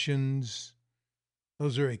exceptions,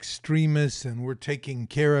 those are extremists, and we're taking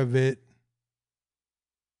care of it.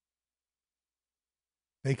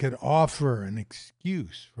 They could offer an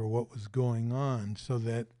excuse for what was going on so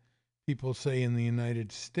that people, say, in the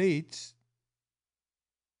United States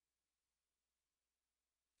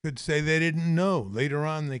could say they didn't know. Later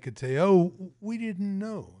on, they could say, oh, we didn't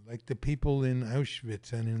know, like the people in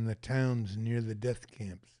Auschwitz and in the towns near the death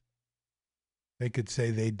camps. They could say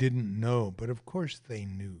they didn't know, but of course they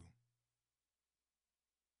knew.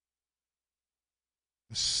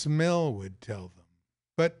 The smell would tell them.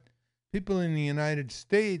 But people in the United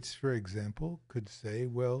States, for example, could say,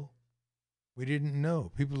 well, we didn't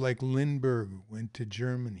know. People like Lindbergh went to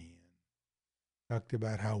Germany and talked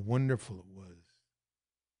about how wonderful it was.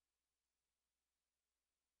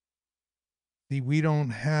 See, we don't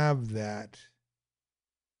have that,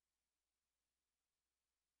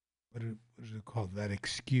 what is it called, that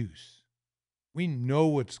excuse. We know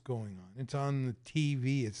what's going on. It's on the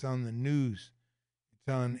TV, it's on the news,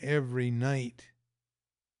 it's on every night.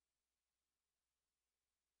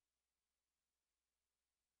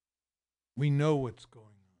 We know what's going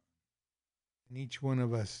on. And each one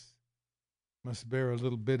of us must bear a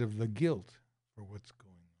little bit of the guilt for what's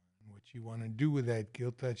going on. And what you want to do with that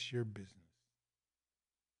guilt, that's your business.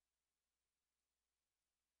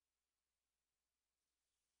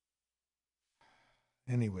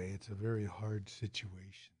 Anyway, it's a very hard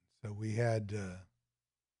situation. So we had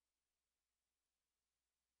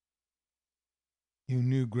You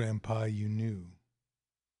Knew, Grandpa, You Knew.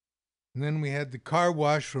 And then we had the car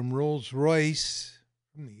wash from Rolls-Royce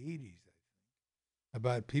from the 80s, I think,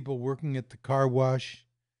 about people working at the car wash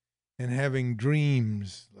and having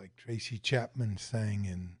dreams, like Tracy Chapman sang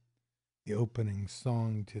in the opening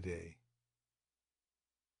song today.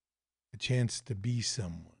 A chance to be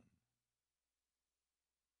someone.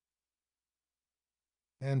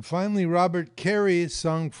 And finally, Robert Carey, a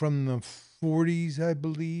song from the 40s, I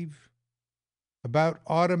believe, about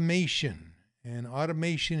automation. And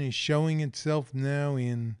automation is showing itself now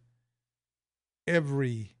in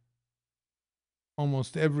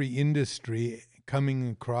almost every industry, coming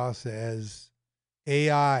across as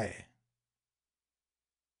AI.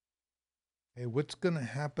 Hey, what's going to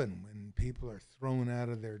happen when people are thrown out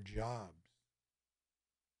of their jobs?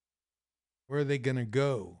 Where are they going to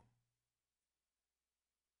go?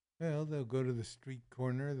 Well, they'll go to the street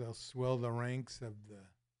corner. They'll swell the ranks of the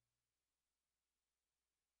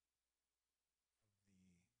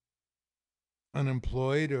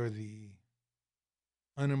unemployed, or the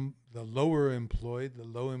lower employed, the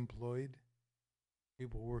low employed,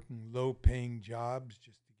 people working low-paying jobs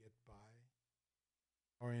just to get by,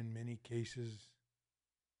 or in many cases,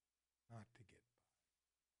 not to get by.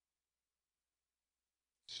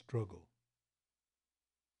 Struggle.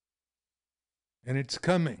 And it's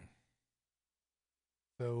coming.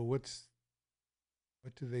 So what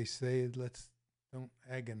do they say? Don't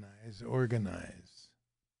agonize, organize.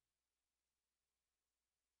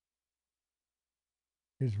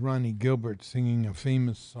 Here's Ronnie Gilbert singing a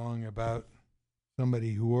famous song about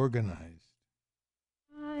somebody who organized.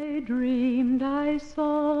 I dreamed I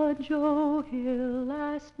saw Joe Hill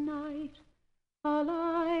last night,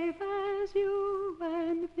 alive as you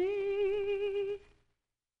and me.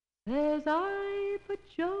 Says I, but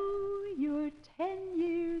Joe, you're 10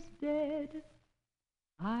 years dead.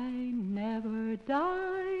 I never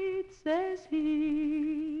died, says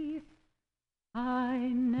he. I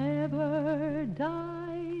never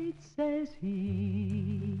died, says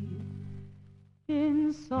he.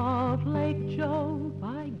 In Salt Lake, Joe,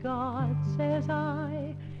 by God, says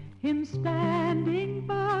I, him standing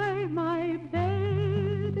by my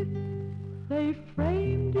bed. They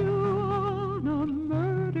framed you on a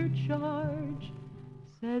murder charge,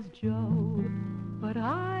 says Joe, but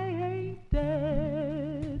I ain't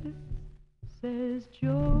dead. Says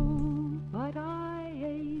Joe, but I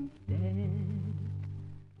ain't dead.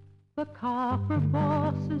 The copper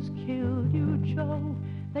bosses killed you, Joe.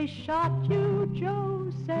 They shot you,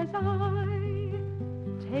 Joe, says I.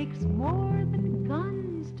 Takes more than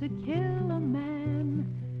guns to kill a man,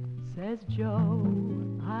 says Joe,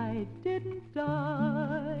 I didn't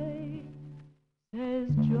die. Says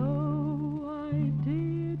Joe, I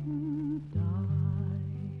didn't die.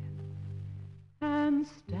 And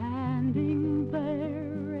standing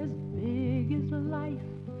there as big as life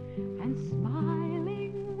and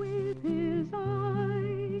smiling with his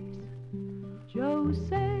eyes, Joe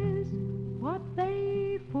says what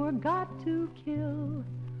they forgot to kill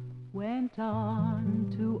went on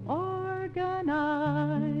to organize,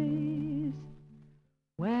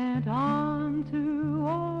 went on to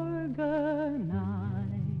organize.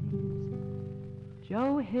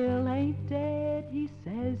 Joe Hill ain't dead, he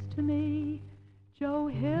says to me. Joe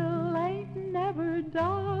Hill ain't never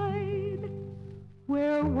died.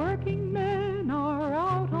 Where working men are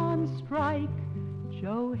out on strike,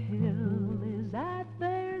 Joe Hill is at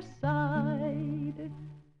their side.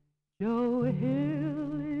 Joe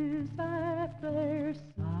Hill is at their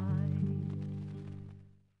side.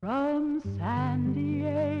 From San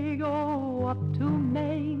Diego up to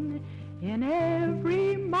Maine, in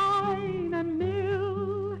every mine and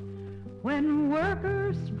mill, when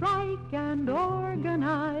workers strike and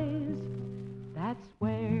organize, that's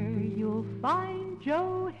where you'll find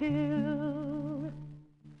Joe Hill.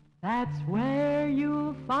 That's where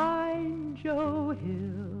you'll find Joe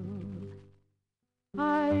Hill.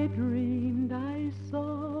 I dreamed I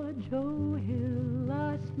saw Joe Hill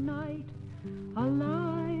last night,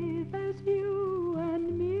 alive as you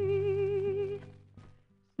and me.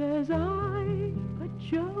 Says I, but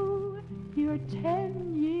Joe, you're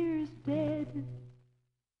 10 years dead.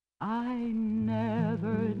 I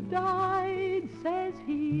never died, says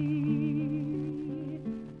he.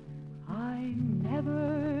 I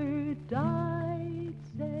never died,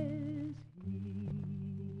 says he.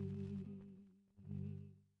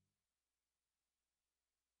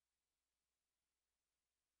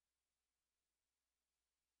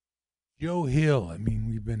 Joe Hill, I mean,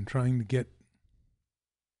 we've been trying to get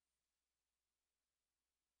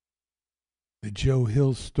the Joe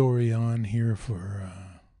Hill story on here for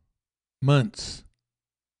months.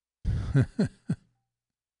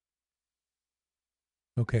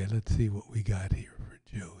 Okay, let's see what we got here for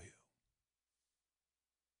Joe Hill.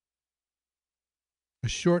 A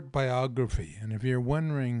short biography, and if you're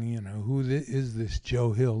wondering, who is this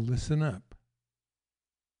Joe Hill, listen up.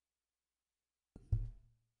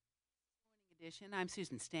 Edition. I'm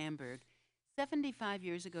Susan Stamberg. 75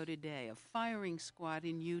 years ago today, a firing squad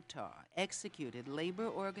in Utah executed labor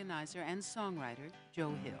organizer and songwriter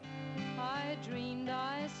Joe Hill. I dreamed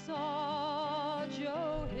I saw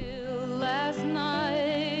Joe Hill last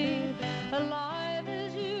night, alive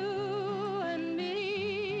as you and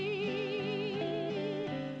me.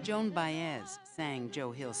 Joan Baez sang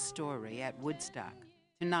Joe Hill's story at Woodstock.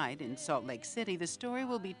 Tonight in Salt Lake City, the story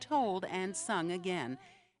will be told and sung again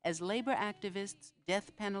as labor activists,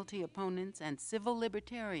 death penalty opponents, and civil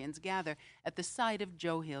libertarians gather at the site of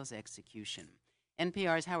Joe Hill's execution.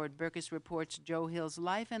 NPR's Howard Burkus reports Joe Hill's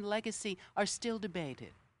life and legacy are still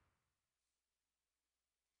debated.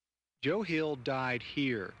 Joe Hill died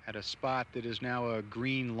here at a spot that is now a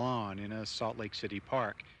green lawn in a Salt Lake City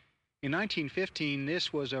park. In 1915,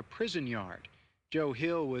 this was a prison yard. Joe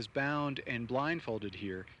Hill was bound and blindfolded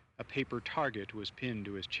here. A paper target was pinned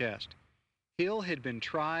to his chest. Hill had been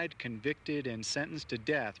tried, convicted, and sentenced to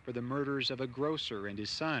death for the murders of a grocer and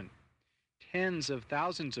his son. Tens of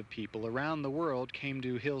thousands of people around the world came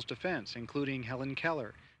to Hill's defense, including Helen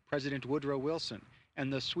Keller, President Woodrow Wilson,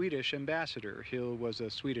 and the Swedish ambassador. Hill was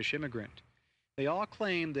a Swedish immigrant. They all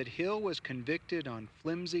claimed that Hill was convicted on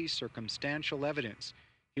flimsy circumstantial evidence.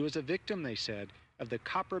 He was a victim, they said, of the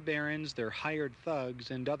copper barons, their hired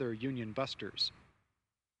thugs, and other union busters.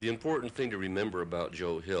 The important thing to remember about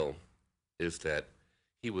Joe Hill is that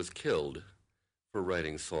he was killed for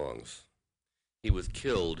writing songs. He was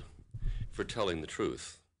killed for telling the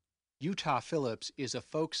truth. Utah Phillips is a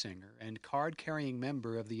folk singer and card-carrying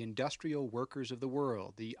member of the Industrial Workers of the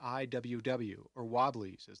World, the IWW, or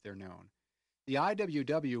Wobblies as they're known. The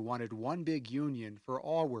IWW wanted one big union for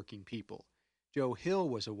all working people. Joe Hill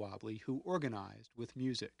was a Wobbly who organized with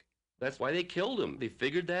music. That's why they killed him. They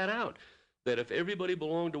figured that out, that if everybody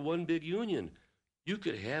belonged to one big union, you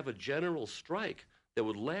could have a general strike that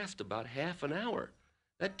would last about half an hour.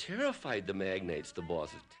 That terrified the magnates, the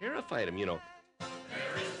bosses, terrified them, you know.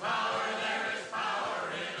 There is power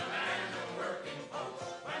in a band of working folks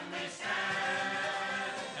when they stand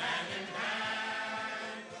hand in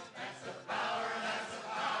hand. That's the power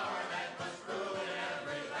that must rule in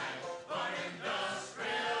every land. One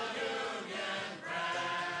industrial union brand.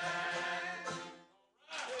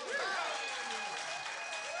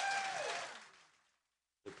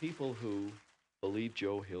 The people who believe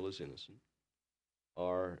Joe Hill is innocent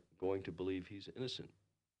are going to believe he's innocent.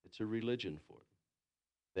 It's a religion for them.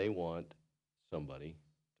 They want somebody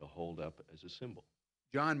to hold up as a symbol.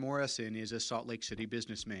 John Morrison is a Salt Lake City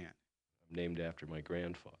businessman. I'm named after my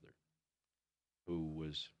grandfather, who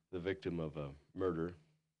was the victim of a murder,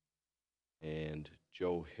 and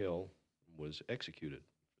Joe Hill was executed for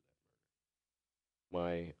that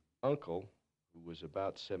murder. My uncle, who was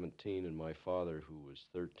about 17, and my father, who was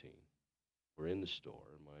 13, were in the store,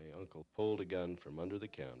 and my uncle pulled a gun from under the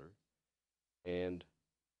counter and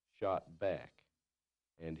shot back,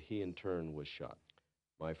 and he in turn was shot.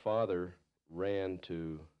 My father ran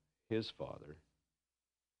to his father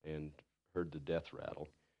and heard the death rattle.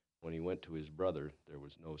 When he went to his brother, there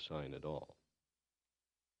was no sign at all.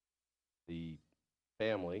 The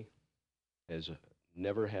family has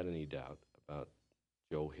never had any doubt about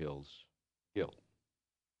Joe Hill's guilt.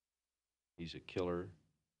 He's a killer.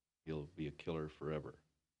 He'll be a killer forever.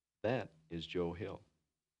 That is Joe Hill.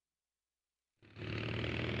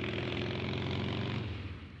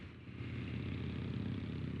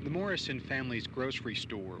 The Morrison family's grocery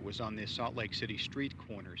store was on the Salt Lake City street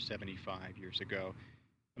corner 75 years ago.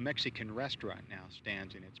 A Mexican restaurant now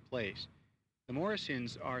stands in its place. The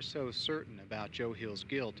Morrisons are so certain about Joe Hill's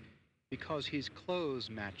guilt because his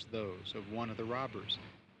clothes matched those of one of the robbers,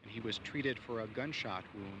 and he was treated for a gunshot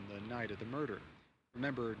wound the night of the murder.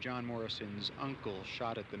 Remember, John Morrison's uncle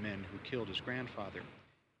shot at the men who killed his grandfather.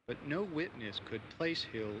 But no witness could place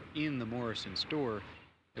Hill in the Morrison store.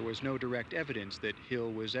 There was no direct evidence that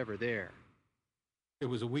Hill was ever there. It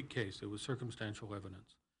was a weak case. It was circumstantial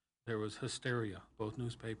evidence. There was hysteria. Both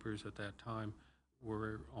newspapers at that time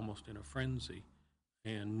were almost in a frenzy,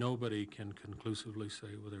 and nobody can conclusively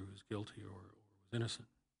say whether he was guilty or was innocent.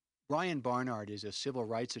 Brian Barnard is a civil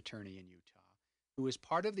rights attorney in Utah who was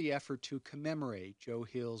part of the effort to commemorate Joe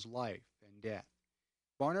Hill's life and death.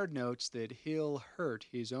 Barnard notes that Hill hurt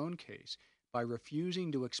his own case by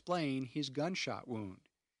refusing to explain his gunshot wound.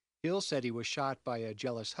 Hill said he was shot by a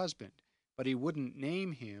jealous husband, but he wouldn't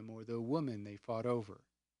name him or the woman they fought over.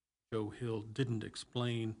 Joe Hill didn't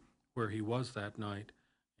explain where he was that night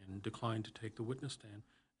and declined to take the witness stand,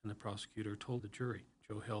 and the prosecutor told the jury,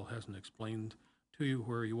 Joe Hill hasn't explained to you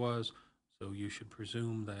where he was, so you should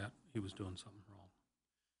presume that he was doing something wrong.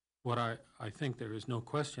 What I think there is no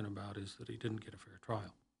question about is that he didn't get a fair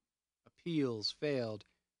trial. Appeals failed.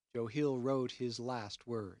 Joe Hill wrote his last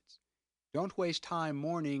words. "Don't waste time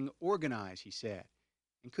mourning, organize," he said.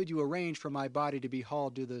 "And could you arrange for my body to be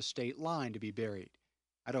hauled to the state line to be buried?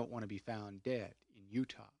 I don't want to be found dead in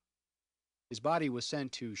Utah." His body was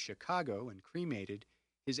sent to Chicago and cremated.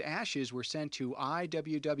 His ashes were sent to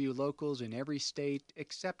IWW locals in every state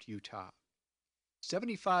except Utah.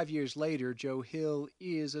 75 years later, Joe Hill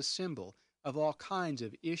is a symbol of all kinds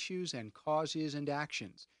of issues and causes and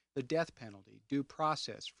actions: the death penalty, due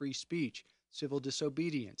process, free speech, civil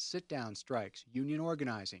disobedience, sit-down strikes, union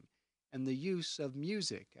organizing, and the use of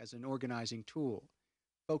music as an organizing tool.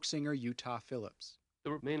 Folk singer Utah Phillips.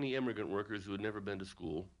 There were mainly immigrant workers who had never been to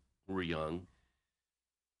school, who were young.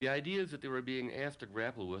 The ideas that they were being asked to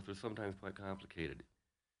grapple with were sometimes quite complicated.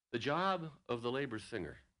 The job of the labor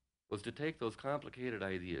singer was to take those complicated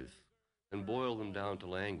ideas and boil them down to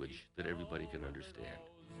language that everybody can understand.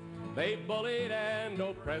 They bullied and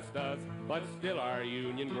oppressed us, but still our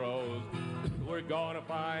union grows. We're gonna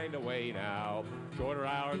find a way now, shorter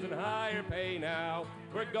hours and higher pay now.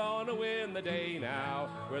 We're gonna win the day now,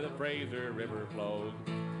 where the Fraser River flows.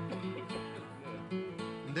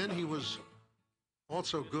 And then he was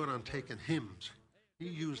also good on taking hymns. He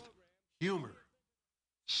used humor,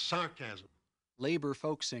 sarcasm. Labor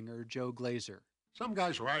folk singer Joe Glazer. Some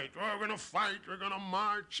guys write, "Oh, we're going to fight, we're going to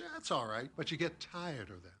march." That's all right, but you get tired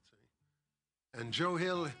of that, see? And Joe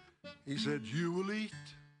Hill, he said, "You will eat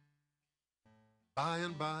by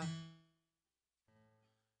and by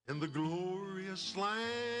in the glorious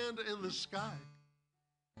land in the sky.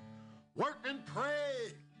 Work and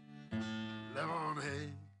pray, live on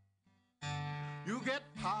hay. You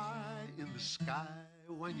get pie in the sky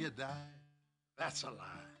when you die." That's a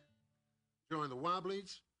lie. Join the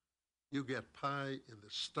Wobblies, you get pie in the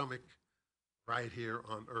stomach right here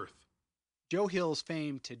on Earth. Joe Hill's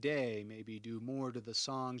fame today may be due more to the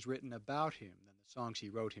songs written about him than the songs he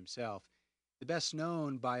wrote himself. The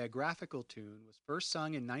best-known biographical tune was first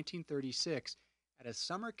sung in 1936 at a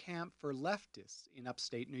summer camp for leftists in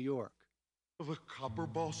upstate New York. "The copper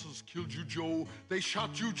bosses killed you, Joe. They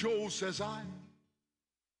shot you, Joe, says I.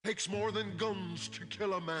 Takes more than guns to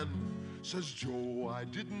kill a man, says Joe. I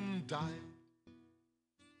didn't die.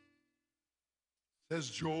 Says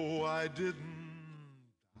Joe, I didn't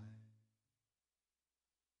die."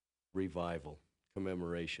 Revival,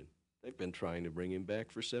 commemoration. They've been trying to bring him back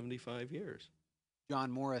for 75 years. John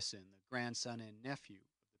Morrison, the grandson and nephew of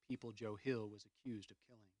the people Joe Hill was accused of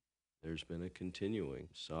killing. There's been a continuing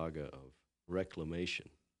saga of reclamation.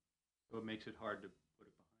 So it makes it hard to put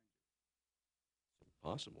it behind you. It's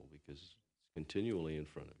impossible because it's continually in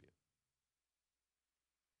front of you.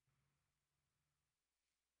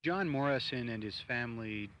 John Morrison and his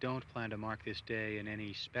family don't plan to mark this day in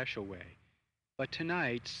any special way, but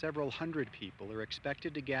tonight several hundred people are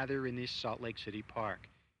expected to gather in this Salt Lake City park.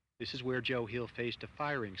 This is where Joe Hill faced a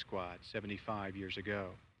firing squad 75 years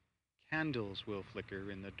ago. Candles will flicker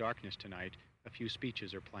in the darkness tonight. A few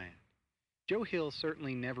speeches are planned. Joe Hill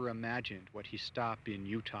certainly never imagined what his stop in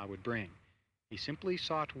Utah would bring. He simply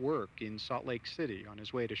sought work in Salt Lake City on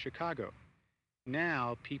his way to Chicago.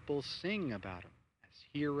 Now people sing about him as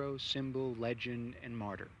hero, symbol, legend, and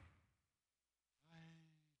martyr.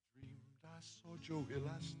 I saw Joe Hill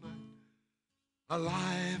last night,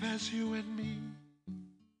 alive as you and me.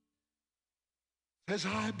 Says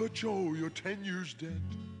I, "But Joe, you're 10 years dead."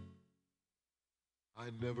 "I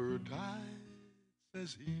never died,"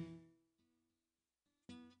 says he.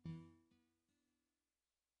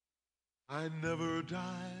 "I never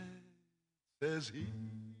died," says he.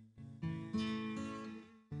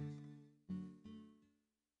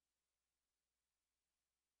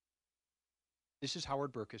 This is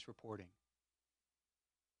Howard Burkus reporting.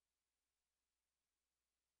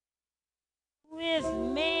 With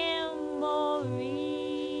memories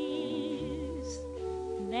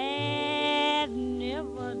that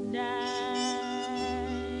never die.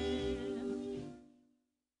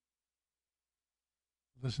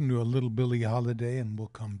 Listen to a little Billie Holiday and we'll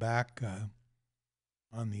come back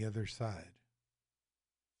on the other side.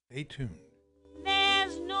 Stay tuned.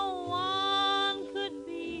 There's no one could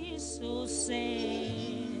be so sad.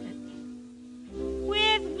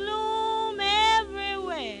 With gloom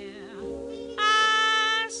everywhere,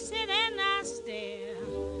 I sit and I stare.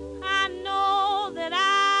 I know that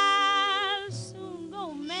I'll soon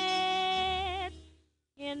go mad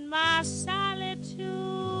in my solitude.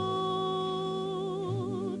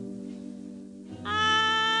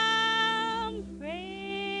 I'm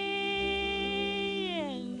praying,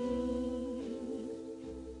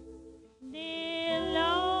 dear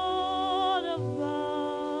Lord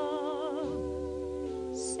above,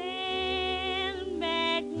 send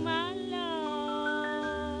back my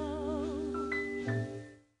love.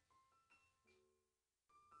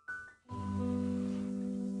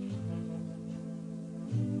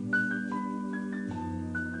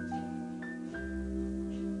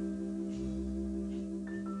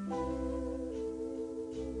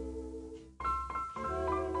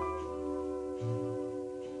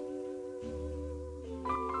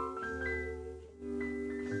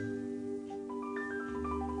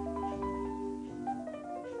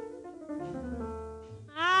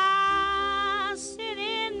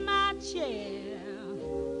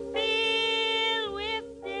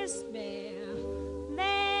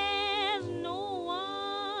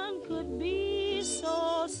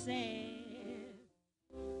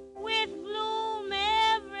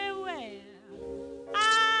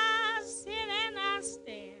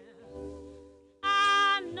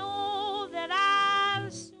 I'll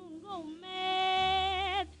soon go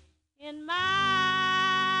mad in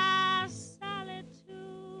my solitude.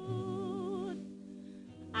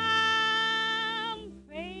 I'm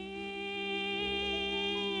praying,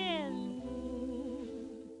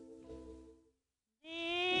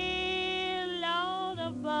 dear Lord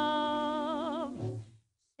above,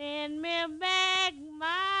 send me back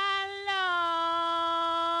my love.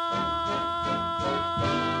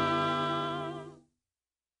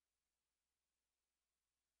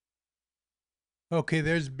 Okay,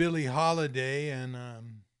 there's Billie Holiday, and I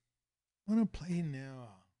want to play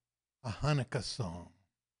now a Hanukkah song.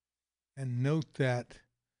 And note that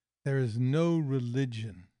there is no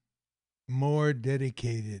religion more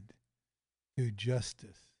dedicated to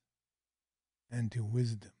justice and to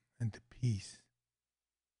wisdom and to peace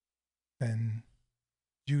than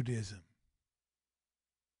Judaism.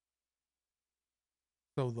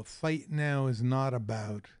 So the fight now is not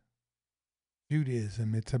about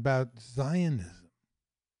Judaism, it's about Zionism,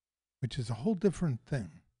 which is a whole different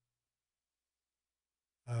thing.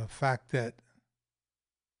 The fact that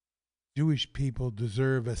Jewish people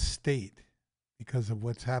deserve a state because of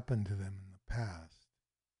what's happened to them in the past.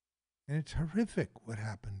 And it's horrific what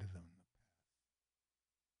happened to them in the past.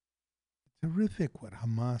 It's horrific what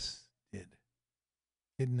Hamas did,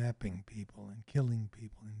 kidnapping people and killing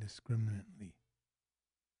people indiscriminately.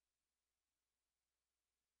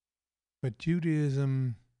 But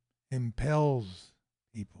Judaism impels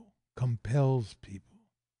people, compels people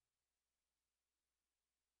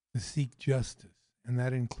to seek justice, and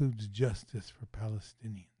that includes justice for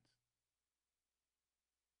Palestinians.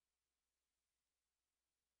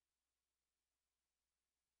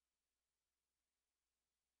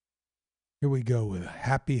 Here we go with a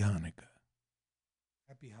Happy Hanukkah.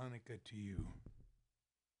 Happy Hanukkah to you.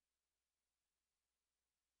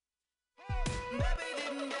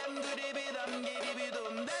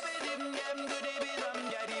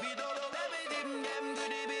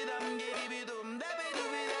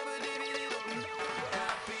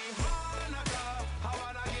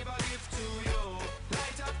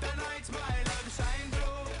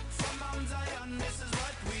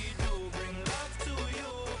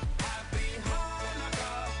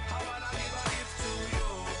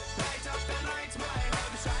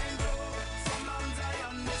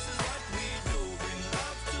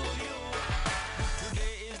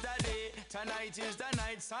 Tonight is the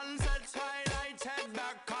night, sunset, twilight, head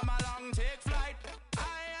back, come along, take flight.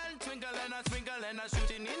 I'll twinkle and a twinkle and a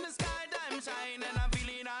shooting in the sky, time shine and I'm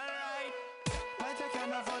feeling alright. Light a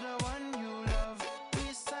candle for the one you love,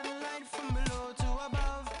 be sunlight from below to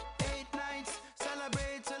above. 8 nights,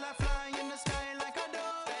 celebrate till I fly in the sky like a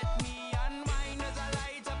dove. Let me unwind as I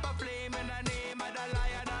light up a flame in the name of the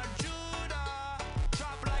Lion of Judah.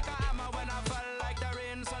 Drop like a hammer when I fall like the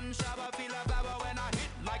rain, sun shower, feel a power when I hit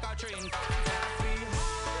like a train.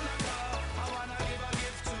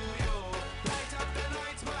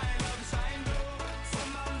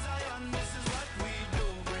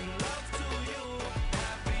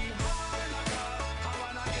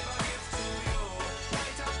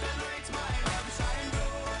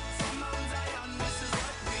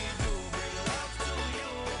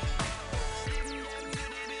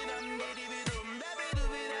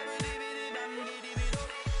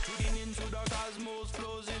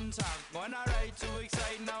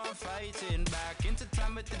 Fighting back into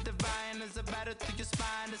time with the divine. It's a battle through your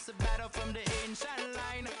spine. It's a battle from the ancient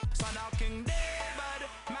line. Son of King David,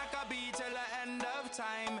 Maccabee till the end of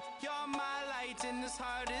time. You're my light in this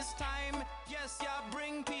hardest time. Yes, you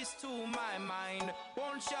bring peace to my mind.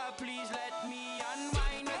 Won't you please let me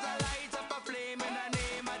unwind as I light up a flame in the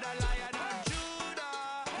name of the Lion of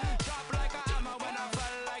Judah. Drop like a hammer when I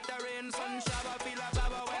fall like the rain. Sun shower, feel a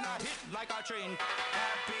power when I hit like a train.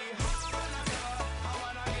 Happy Hanukkah, I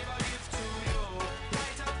wanna give a gift to you.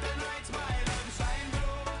 Light up the night, my love shine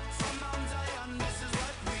through. From Mount Zion, this is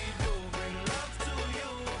what we do. Bring love to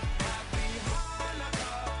you. Happy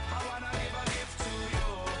Hanukkah, I wanna give a gift to you.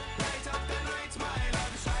 Light up the night, my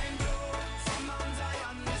love shine through. From Mount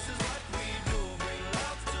Zion, this is what we do. Bring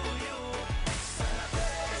love to you.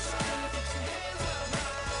 Celebration, get your hands up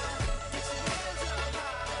high. Get your hands up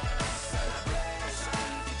high. Celebration,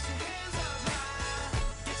 get your hands up high.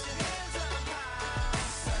 Get your hands up high.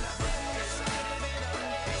 Celebration,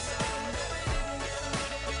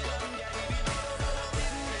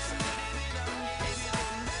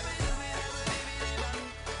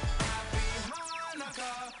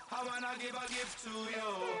 Hanukkah, I wanna give a gift to you.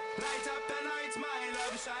 Light up the night, my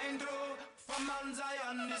love shine through. From Mount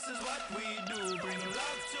Zion, this is what we do. Bring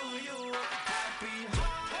love to you. Happy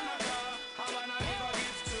Hanukkah, I wanna give a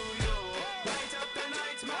gift to you. Light up the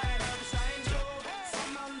night, my love shine through.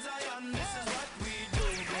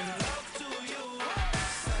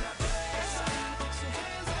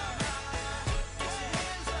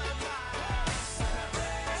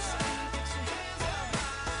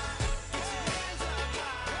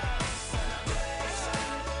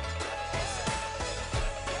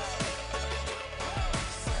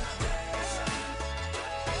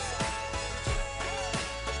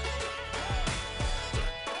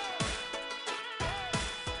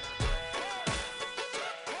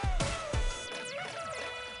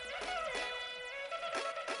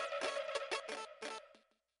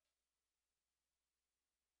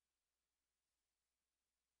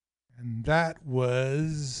 That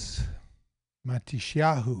was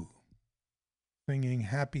Matisyahu singing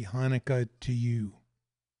Happy Hanukkah to you.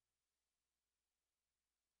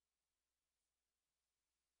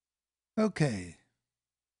 Okay.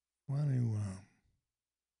 I want to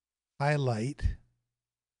highlight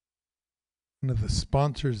one of the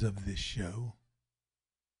sponsors of this show.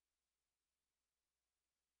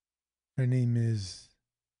 Her name is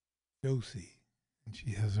Josie, and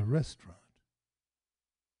she has a restaurant.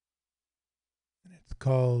 And it's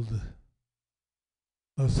called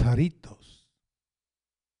Los Jarritos.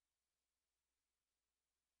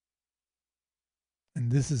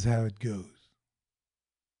 And this is how it goes.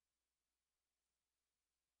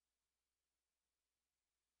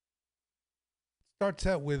 Starts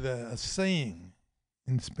out with a saying.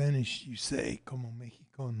 In Spanish, you say, como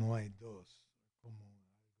México no hay dos. Como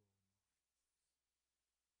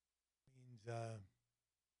means it's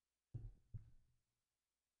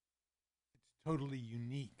totally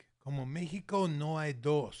unique. Como México no hay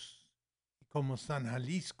dos. Como San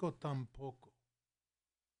Jalisco tampoco.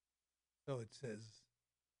 So it says,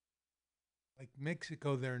 like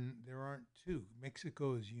Mexico, there aren't two.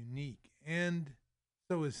 Mexico is unique, and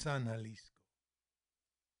so is San Jalisco.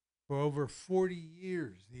 For over 40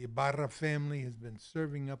 years, the Ibarra family has been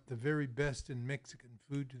serving up the very best in Mexican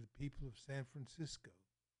food to the people of San Francisco.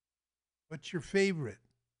 What's your favorite?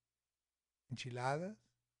 Enchiladas?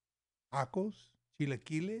 Tacos?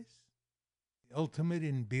 Chilaquiles? The ultimate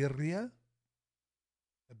in birria?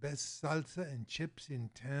 The best salsa and chips in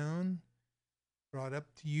town? Brought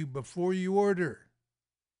up to you before you order.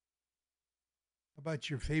 How about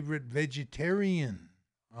your favorite vegetarian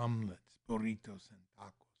omelets, burritos, and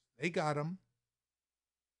tacos? They got them.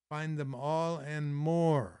 Find them all and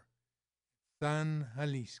more. San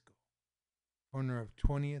Jalisco, corner of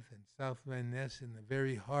 20th and South Van Ness, in the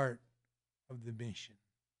very heart of the mission.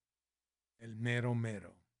 El Mero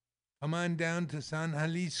Mero. Come on down to San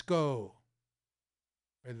Jalisco,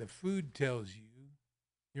 where the food tells you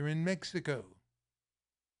you're in Mexico.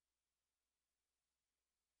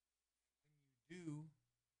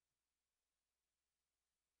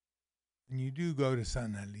 When you do go to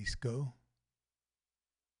San Jalisco,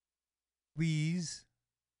 please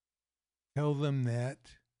tell them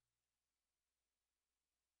that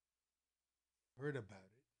you heard about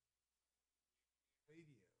it.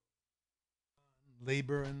 Radio on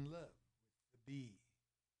Labor and Love with the B.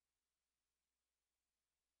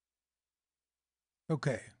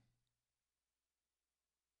 Okay.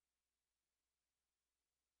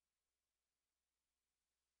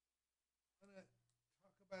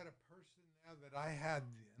 About a person now that I had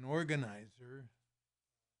an organizer,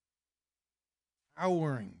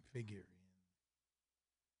 towering figure in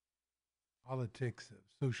politics of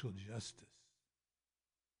social justice,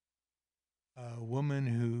 a woman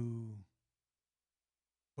who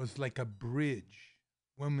was like a bridge,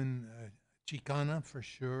 woman, Chicana for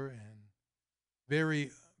sure, and very,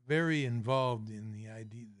 very involved in the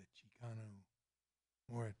idea, the Chicano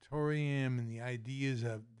moratorium and the ideas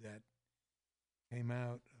of that came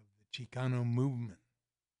out of the Chicano movement.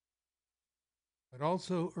 But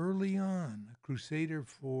also early on, a crusader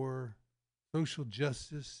for social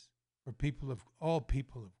justice for people of all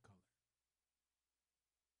people of color.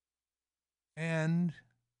 And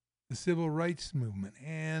the civil rights movement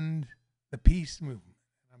and the peace movement.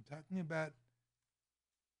 And I'm talking about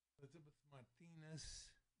Elizabeth Martinez,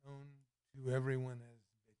 known to everyone as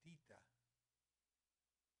Betita.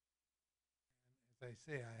 And as I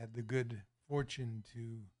say, I had the good fortune to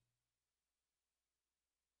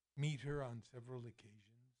meet her on several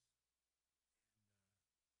occasions.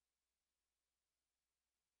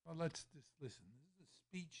 Well, let's just listen. This is a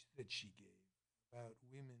speech that she gave about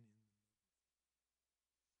women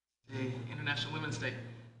in International Women's Day.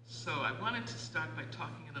 So I wanted to start by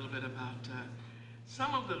talking a little bit about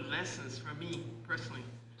some of the lessons for me personally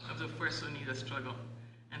of the Fuerza Unida struggle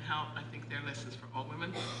and how I think they're lessons for all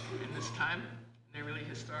women in this time. They're really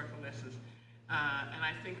historical lessons. And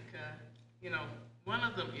I think, one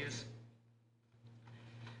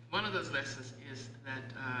of those lessons is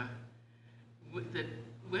that that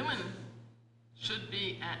women should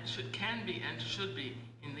be, can be, and should be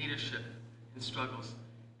in leadership in struggles,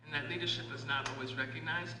 and that leadership is not always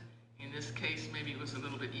recognized. In this case, maybe it was a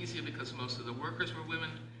little bit easier because most of the workers were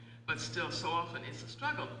women, but still, so often it's a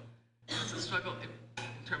struggle. It's a struggle in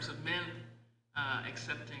terms of men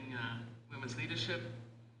accepting women's leadership.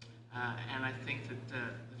 And I think that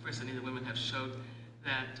the Fuerza Unida women have showed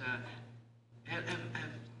that, have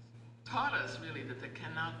taught us really that we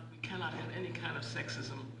cannot have any kind of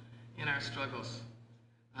sexism in our struggles.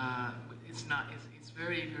 It's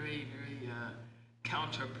very, very, very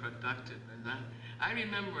counterproductive, ¿verdad? I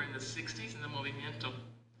remember in the 60s in the movimiento,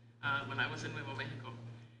 when I was in Nuevo Mexico,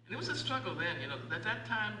 and it was a struggle then, you know, at that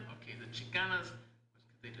time, okay, the Chicanas,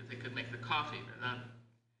 they could make the coffee, ¿verdad?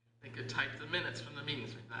 They could type the minutes from the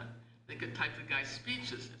meetings, ¿verdad? They could type the guys'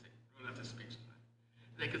 speeches if they wrote out the speeches.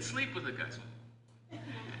 They could sleep with the guys.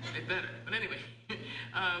 They better. But anyway,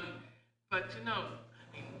 but you know,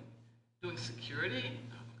 I mean, doing security,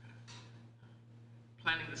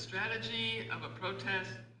 planning the strategy of a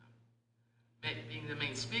protest, being the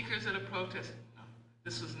main speakers at a protest, no.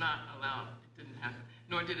 This was not allowed. It didn't happen.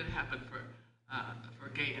 Nor did it happen for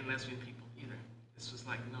gay and lesbian people either. This was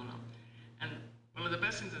like, no. And one of the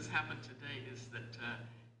best things that's happened today is that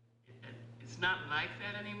it's not like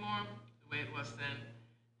that anymore, the way it was then.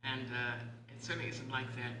 And it certainly isn't like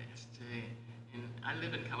that I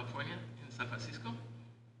live in California, in San Francisco,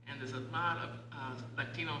 and there's a lot of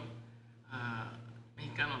Latino,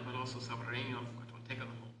 Mexicano, but also Salvadoreño, Guatemalteco,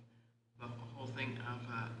 the whole thing of,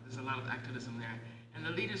 there's a lot of activism there. And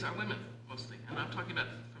the leaders are women, mostly. And I'm talking about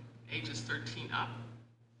from ages 13 up.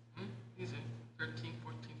 These are 13,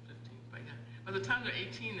 14, 15, but yeah. By the time they're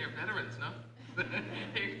 18, they're veterans, no?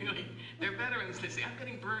 They're veterans. They say, I'm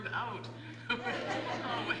getting burned out.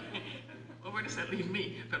 Oh, wait. Well, where does that leave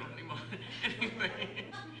me? Pero ni modo. Anyway,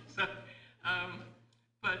 so,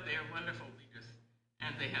 but they are wonderful leaders,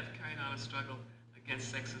 and they have carried on a struggle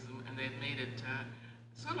against sexism, and they've made it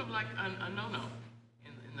sort of like a no-no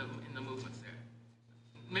in the movements there.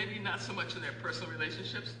 Maybe not so much in their personal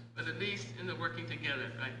relationships, but at least in the working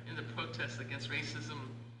together, right? In the protests against racism,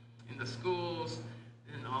 in the schools,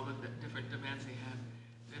 in all the different demands they have.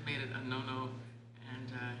 They've made it a no-no, and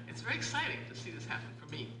it's very exciting to see this happen for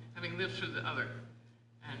me, having lived through the other.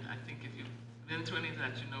 And I think if you've been through any of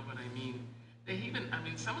that, you know what I mean. They even, I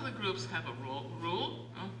mean, some of the groups have a rule,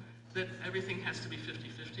 no? That everything has to be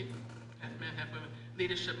 50-50, half men, half women.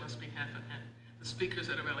 Leadership must be half and half. The speakers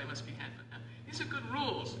at a rally must be half and half. These are good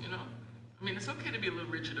rules, you know? I mean, it's okay to be a little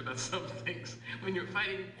rigid about some things when you're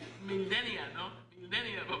fighting millennia, no?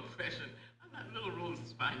 Millennia of oppression. Little rules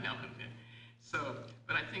is fine now and then. So,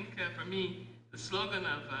 but I think for me, the slogan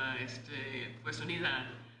of Fuerza Unida,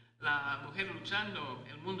 La Mujer Luchando,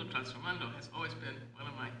 El Mundo Transformando, has always been one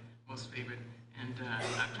of my most favorite. And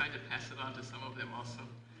I've tried to pass it on to some of them also,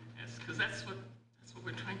 because that's what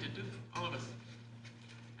we're trying to do, all of us.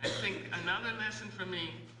 I think another lesson for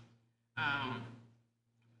me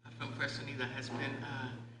from Fuerza Unida has been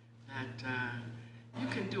that you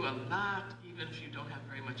can do a lot even if you don't have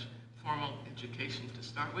very much formal education to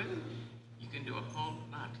start with. You can do a whole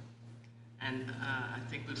lot. And I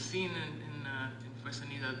think we've seen in Fuerza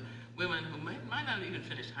Unida women who might not even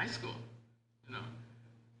finish high school, you know,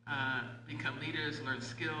 become leaders, learn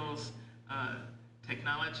skills,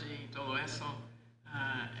 technology, todo eso,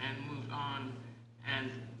 and moved on,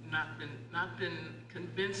 and not been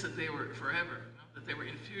convinced that they were forever, you know, that they were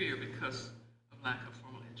inferior because of lack of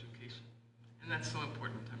formal education. And that's so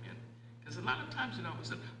important, I mean. Because a lot of times, you know,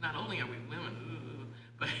 not only are we women,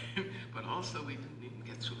 but also we didn't even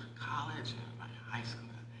get through college, you know, like high school.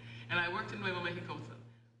 And I worked in Nuevo Mexico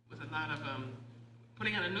with a lot of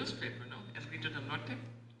putting out a newspaper, no? El Grito del Norte.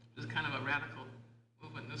 It was kind of a radical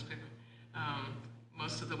movement newspaper.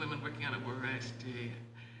 Most of the women working on it were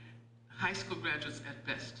high school graduates at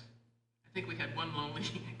best. I think we had one lonely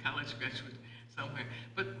college graduate somewhere.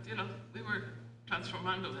 But, you know, we were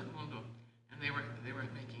transformando that mundo. They were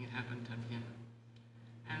making it happen también.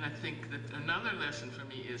 And I think that another lesson for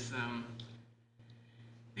me is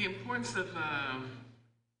the importance of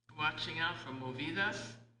watching out for movidas,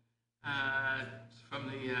 from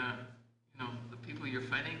the the people you're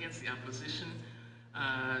fighting against, the opposition,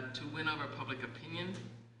 to win over public opinion,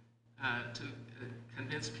 to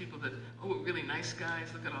convince people that, oh, we're really nice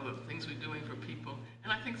guys, look at all the things we're doing for people.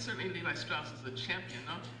 And I think certainly Levi Strauss is a champion,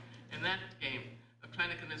 no? In that game.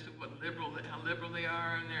 Trying to convince people how liberal they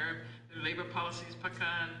are and their labor policies,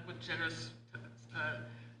 with generous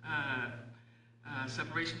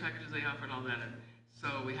separation packages they offer and all that. And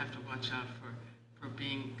so we have to watch out for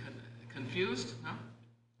being confused, no?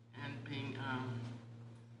 And being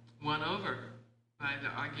won over by the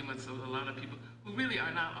arguments of a lot of people who really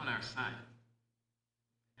are not on our side.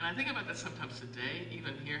 And I think about that sometimes today,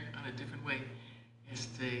 even here on a different way,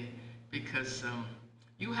 because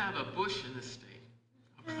you have a Bush in this state.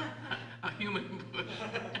 A human Bush.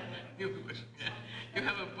 Human Bush, yeah. You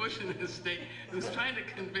have a Bush in this state who's trying to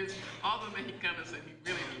convince all the Mexicanos that he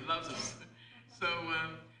really loves us. So,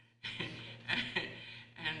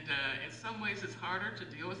 in some ways it's harder to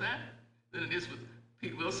deal with that than it is with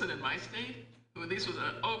Pete Wilson in my state, who at least was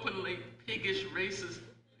an openly piggish, racist,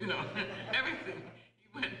 you know, everything.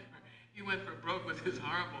 he went for broke with his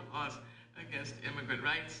horrible laws against immigrant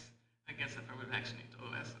rights, against affirmative action, he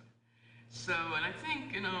told us. So, and I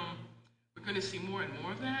think, we're going to see more and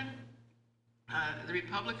more of that. The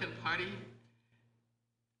Republican Party,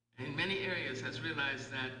 in many areas, has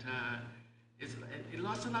realized that it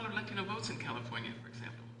lost a lot of Latino votes in California, for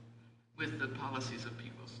example, with the policies of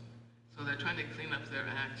Peoples. So they're trying to clean up their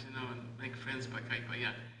act, and make friends by acá y pa'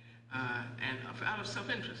 allá, and out of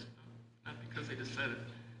self-interest, not because they decided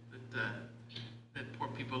that poor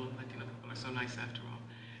people, Latino people, are so nice after all.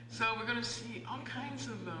 So we're going to see all kinds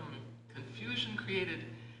of confusion created,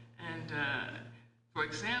 and for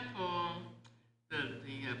example,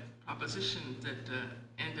 the proposition that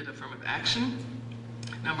ended affirmative action.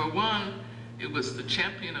 Number one, it was the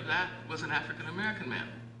champion of that was an African American man,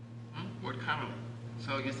 Ward Connerly.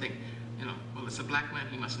 So you think, well, it's a black man,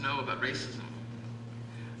 he must know about racism.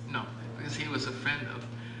 No, because he was a friend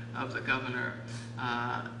of the governor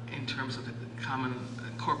in terms of the common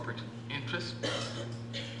corporate interest.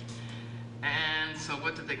 And so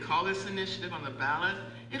what did they call this initiative on the ballot?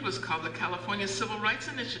 It was called the California Civil Rights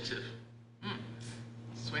Initiative.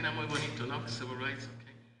 Suena muy bonito, no? Civil rights,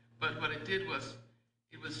 okay. But what it did was,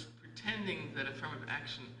 it was pretending that affirmative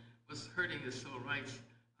action was hurting the civil rights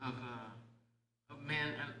of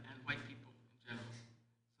men and white people in general.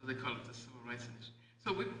 So they call it the Civil Rights Initiative.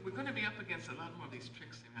 So we're going to be up against a lot more of these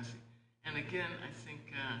tricks, Imasi. And again, I think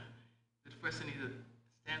that First Anita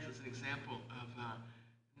stands as an example of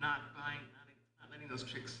not letting those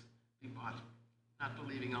tricks be bought, not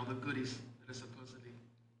believing all the goodies that are supposedly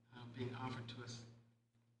being offered to us.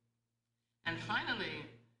 And finally,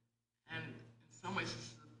 and in some ways this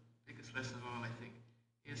is the biggest lesson of all, I think,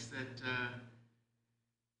 is that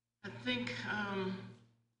I think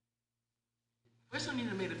First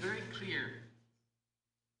Anita made it very clear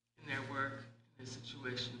in their work, in their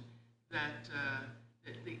situation, that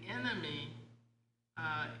the enemy,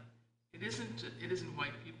 it isn't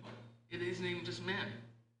white people. It isn't even just men.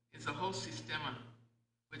 It's a whole sistema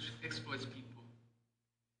which exploits people,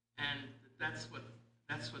 and that's what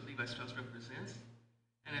Levi Strauss represents.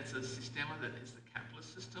 And it's a sistema that is the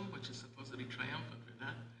capitalist system, which is supposed to be triumphant for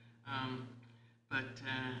that,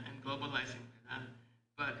 and globalizing for that.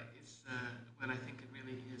 But it's what I think it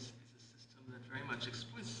really is a system that very much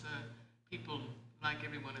exploits people like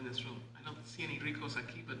everyone in this room. I don't see any ricos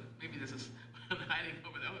aquí, but maybe there's one hiding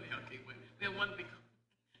over there. Oh, yeah, okay, wait. We have one rico.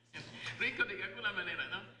 Rico de alguna manera,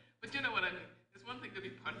 no? But you know what I mean. It's one thing to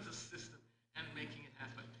be part of the system and making it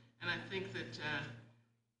happen. And I think that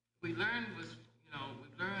we learned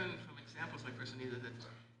from examples like First Anita that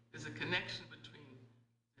there's a connection between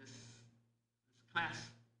this class,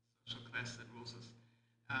 social class that rules us,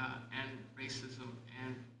 and racism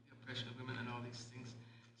and the oppression of women and all these things.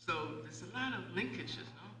 So there's a lot of linkages,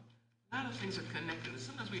 no? A lot of things are connected. And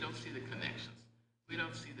sometimes we don't see the connections. We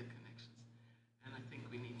don't see the connections. And I think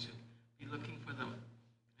we need to be looking for them.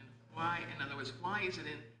 And why, in other words, why is it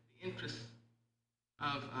in the interest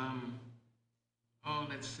of,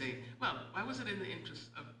 let's say, well, why was it in the interest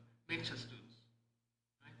of Mecha students,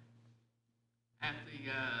 right? At the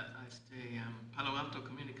Palo Alto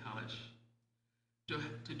Community College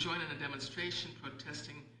to join in a demonstration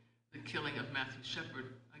protesting the killing of Matthew Shepard,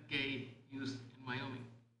 a gay youth in Wyoming.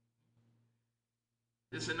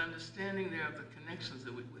 There's an understanding there of the connections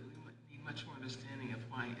that we need much more understanding of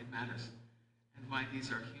why it matters and why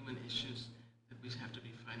these are human issues that we have to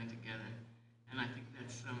be fighting together. And I think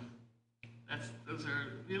those are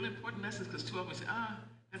really important lessons, because too often we say,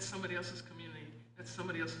 that's somebody else's community, that's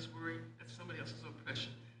somebody else's worry, that's somebody else's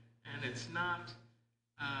oppression. And it's not,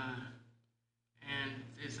 and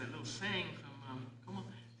there's that little saying from, come on,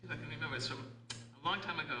 see if I can remember, it's from a long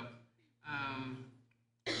time ago,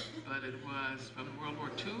 but it was from World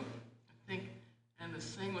War II, I think, and the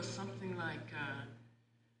saying was something like,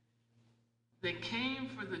 they came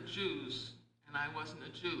for the Jews, and I wasn't a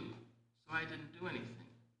Jew, so I didn't do anything.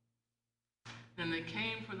 Then they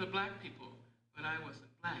came for the black people, but I wasn't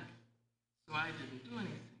black, so I didn't do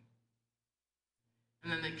anything.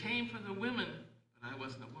 And then they came for the women, but I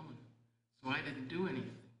wasn't a woman, so I didn't do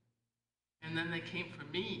anything. And then they came for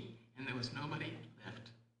me, and there was nobody left.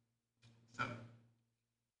 So.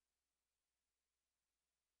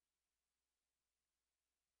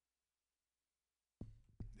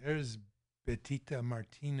 There's Betita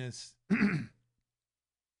Martinez,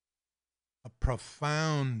 a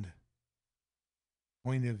profound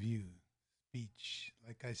point of view speech.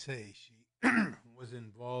 Like I say, she was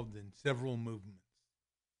involved in several movements.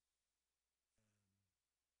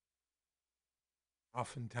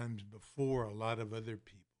 Oftentimes before a lot of other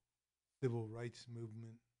people. Civil rights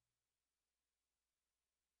movement,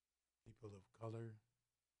 people of color,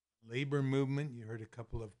 labor movement. You heard a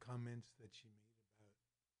couple of comments that she made about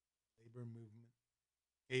labor movement,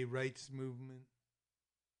 gay rights movement,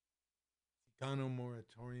 Chicano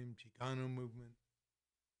moratorium, Chicano movement.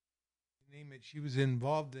 You name it, she was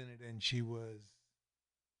involved in it, and she was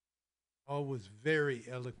always very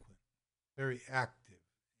eloquent, very active,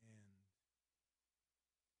 and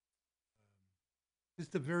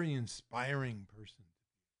just a very inspiring person.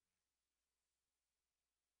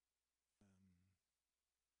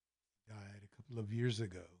 Died a couple of years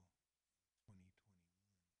ago,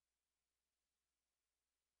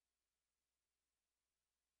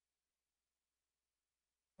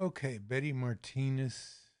 2021. Okay, Betty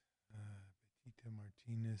Martinez, Betita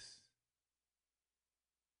Martinez.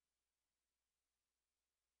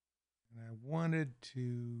 And I wanted to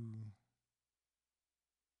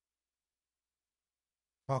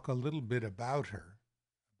talk a little bit about her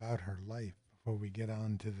life, before we get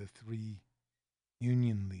on to the three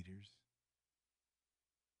union leaders.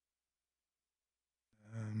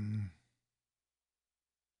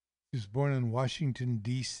 She was born in Washington,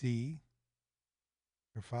 D.C.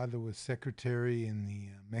 Her father was secretary in the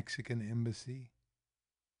Mexican embassy.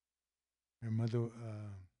 Her mother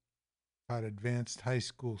taught advanced high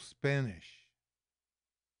school Spanish.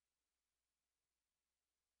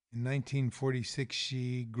 In 1946,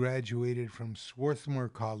 she graduated from Swarthmore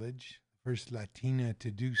College, the first Latina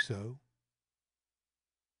to do so.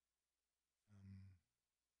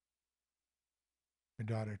 Her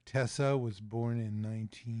daughter Tessa was born in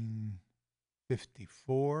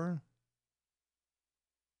 1954.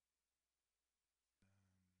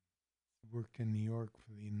 She worked in New York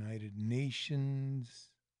for the United Nations.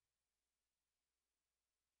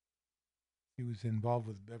 She was involved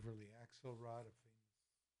with Beverly Axelrod, a famous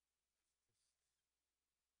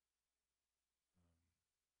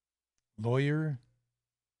lawyer.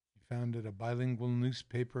 She founded a bilingual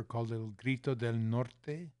newspaper called El Grito del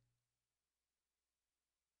Norte.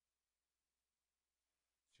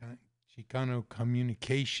 Chicano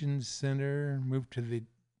Communications Center, moved to the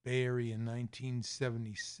Bay Area in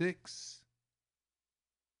 1976,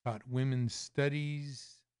 taught women's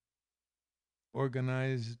studies,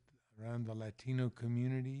 organized around the Latino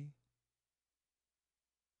community,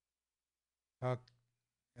 taught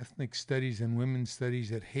ethnic studies and women's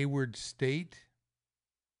studies at Hayward State.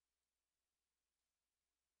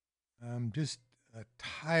 Just a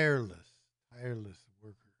tireless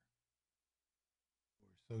worker for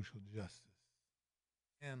social justice.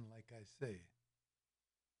 And like I say,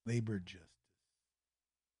 labor justice.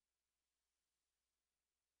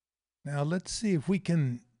 Now let's see if we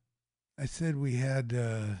can, I said we had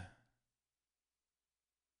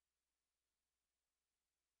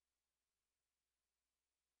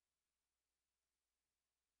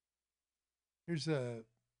here's a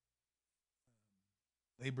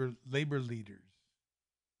labor leaders,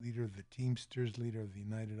 leader of the Teamsters, leader of the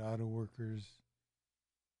United Auto Workers,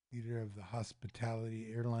 leader of the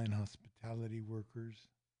airline hospitality workers.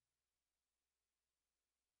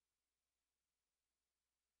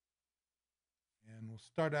 And we'll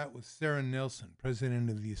start out with Sarah Nelson, president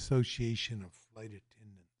of the Association of Flight Attendants.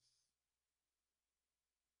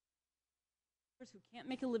 Who can't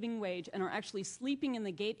make a living wage and are actually sleeping in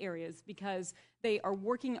the gate areas because they are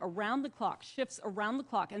working around the clock, shifts around the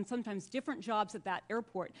clock, and sometimes different jobs at that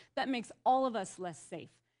airport. That makes all of us less safe.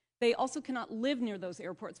 They also cannot live near those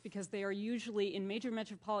airports because they are usually in major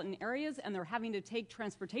metropolitan areas and they're having to take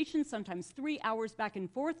transportation, sometimes 3 hours back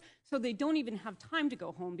and forth, so they don't even have time to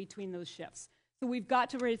go home between those shifts. So we've got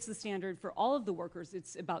to raise the standard for all of the workers.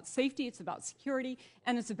 It's about safety, it's about security,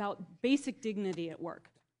 and it's about basic dignity at work.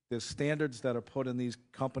 There's standards that are put in these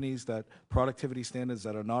companies, that productivity standards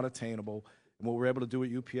that are not attainable. And what we're able to do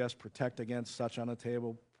at UPS, protect against such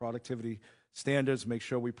unattainable productivity standards, make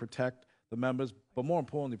sure we protect the members, but more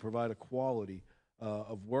importantly, provide a quality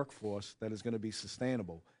of workforce that is going to be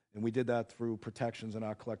sustainable. And we did that through protections in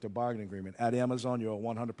our collective bargaining agreement. At Amazon, you're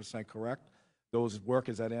 100% correct. Those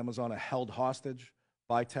workers at Amazon are held hostage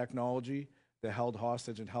by technology. They're held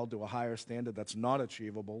hostage and held to a higher standard that's not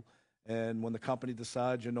achievable. And when the company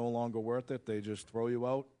decides you're no longer worth it, they just throw you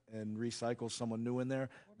out and recycle someone new in there.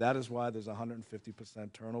 That is why there's a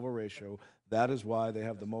 150% turnover ratio. That is why they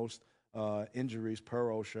have the most injuries per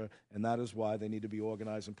OSHA, and that is why they need to be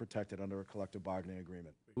organized and protected under a collective bargaining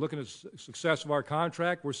agreement. Looking at the success of our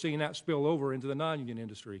contract, we're seeing that spill over into the non-union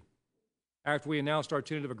industry. After we announced our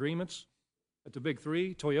tentative agreements at the Big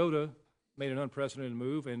Three, Toyota made an unprecedented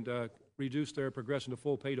move and reduced their progression to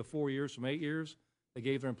full pay to 4 years from 8 years. They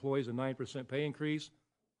gave their employees a 9% pay increase.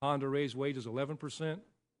 Honda raised wages 11%.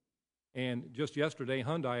 And just yesterday,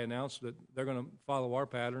 Hyundai announced that they're going to follow our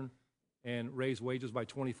pattern and raise wages by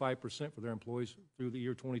 25% for their employees through the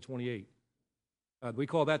year 2028. We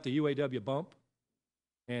call that the UAW bump,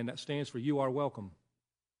 and that stands for You Are Welcome.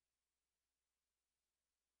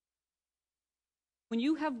 When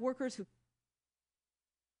you have workers who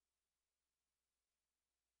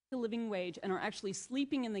the living wage and are actually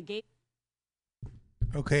sleeping in the gate.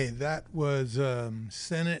 Okay, that was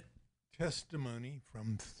Senate testimony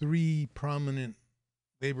from 3 prominent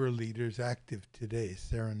labor leaders active today: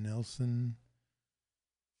 Sarah Nelson,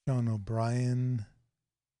 Sean O'Brien,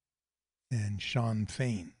 and Shawn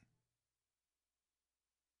Fain.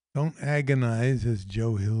 Don't agonize, as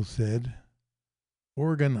Joe Hill said.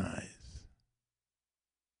 Organize.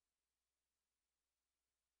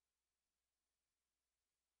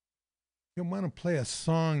 I want to play a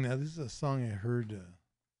song now. This is a song I heard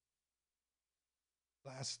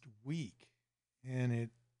last week, and it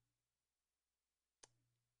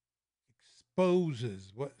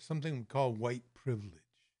exposes something we call white privilege.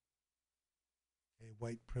 Okay,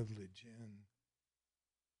 white privilege, and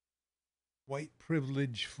white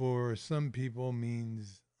privilege for some people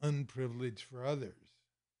means unprivilege for others.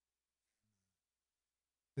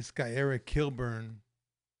 This guy Eric Kilburn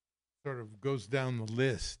sort of goes down the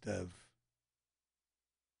list of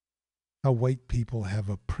how white people have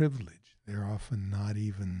a privilege they're often not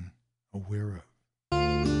even aware of.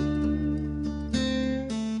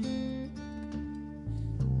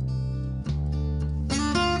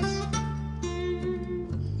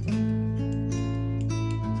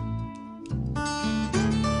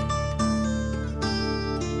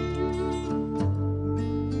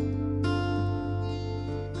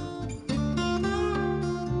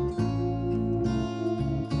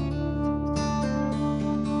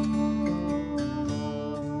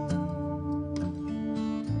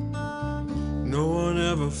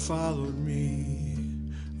 Followed me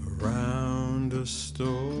around a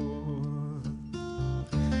store.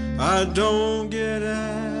 I don't get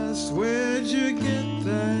asked, where'd you get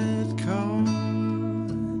that car?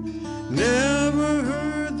 Never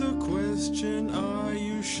heard the question, are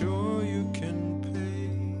you sure you can pay?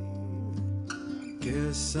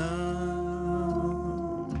 Guess I'm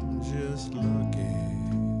just lucky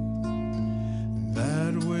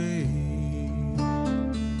that way.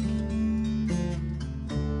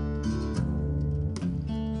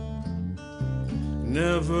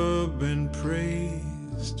 Never been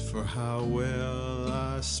praised for how well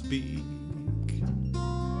I speak.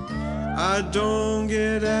 I don't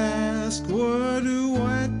get asked, what do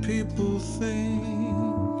white people think?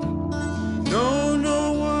 Don't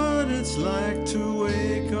know what it's like to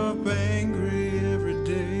wake up angry every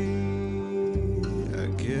day. I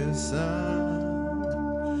guess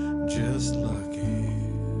I'm just lucky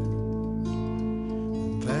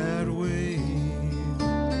that way.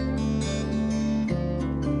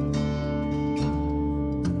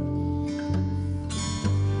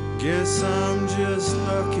 Guess I'm just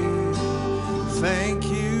lucky, thank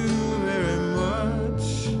you very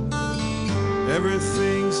much.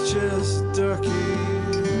 Everything's just ducky,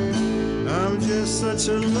 I'm just such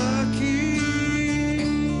a lucky.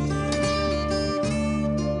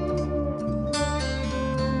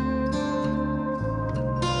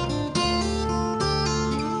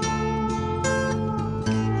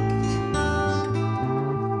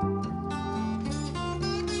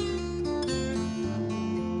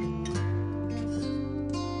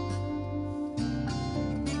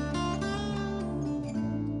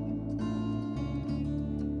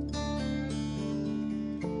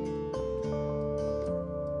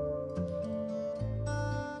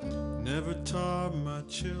 Never taught my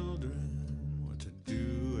children what to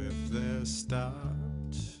do if they're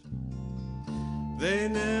stopped. They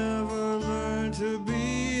never learned to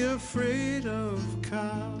be afraid of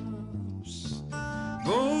cops.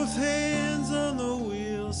 Both hands on the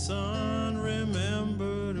wheel, son,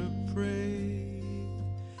 remember to pray.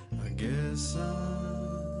 I guess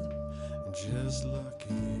I'm just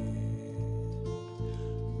lucky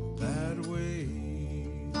that way.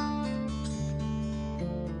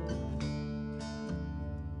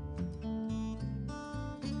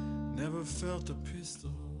 Never felt a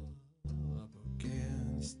pistol up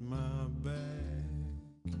against my back.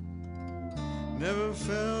 Never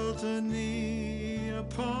felt a knee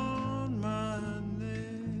upon my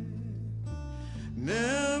neck.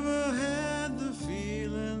 Never had the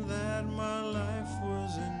feeling that my life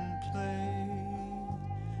was in play.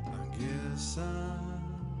 I guess I'm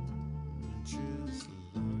just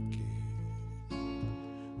lucky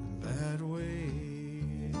that way.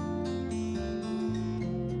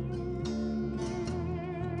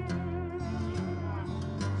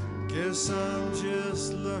 Guess I'm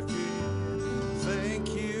just lucky, thank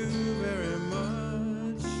you very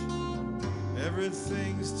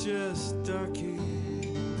everything's just ducky.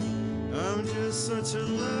 I'm just such a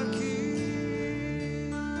lucky.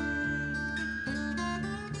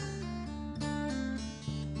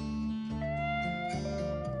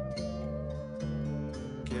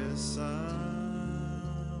 Guess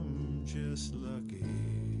I'm just lucky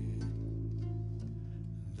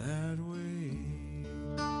that way.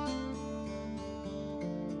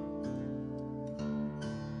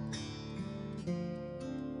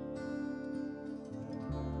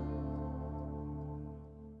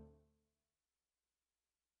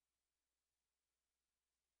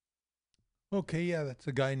 Okay, yeah, that's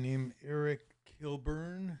a guy named Eric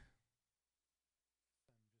Kilburn.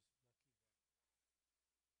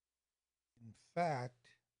 In fact,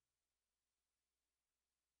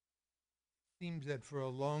 seems that for a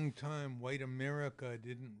long time, white America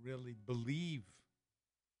didn't really believe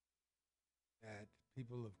that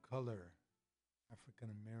people of color, African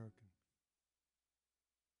American,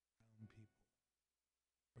 brown people,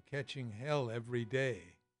 were catching hell every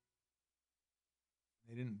day.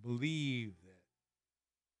 They didn't believe that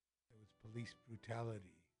there was police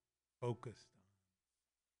brutality focused on,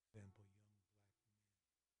 for example, young black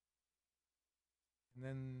men. And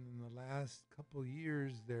then in the last couple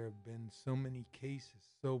years, there have been so many cases,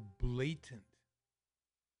 so blatant,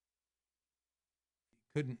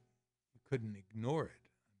 you couldn't ignore it.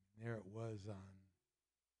 I mean, there it was on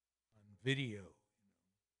video.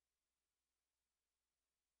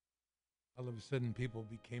 All of a sudden, people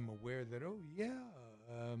became aware that, oh yeah,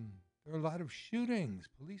 there are a lot of shootings.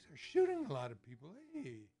 Police are shooting a lot of people.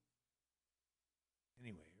 Hey.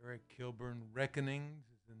 Anyway, Eric Kilburn, Reckonings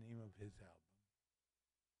is the name of his album.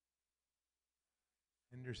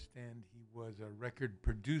 I understand he was a record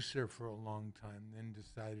producer for a long time, then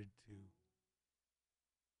decided to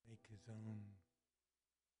make his own.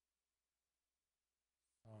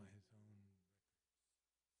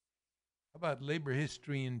 How about Labor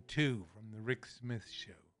History in 2 from the Rick Smith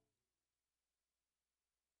Show?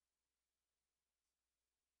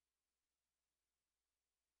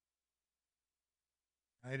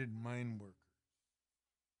 United Mine Workers.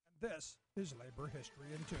 This is Labor History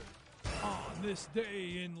in 2. On this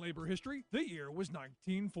day in labor history, the year was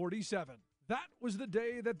 1947. That was the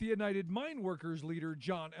day that the United Mine Workers leader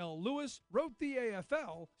John L. Lewis wrote the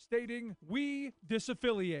AFL stating, "We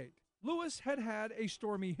disaffiliate." Lewis had had a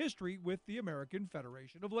stormy history with the American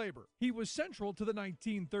Federation of Labor. He was central to the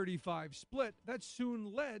 1935 split that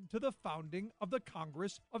soon led to the founding of the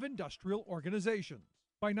Congress of Industrial Organizations.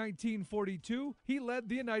 By 1942, he led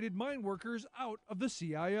the United Mine Workers out of the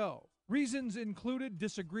CIO. Reasons included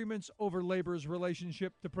disagreements over labor's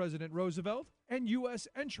relationship to President Roosevelt and U.S.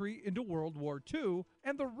 entry into World War II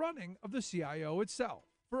and the running of the CIO itself.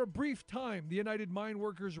 For a brief time, the United Mine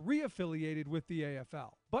Workers re-affiliated with the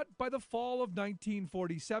AFL. But by the fall of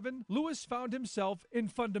 1947, Lewis found himself in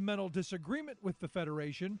fundamental disagreement with the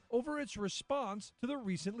Federation over its response to the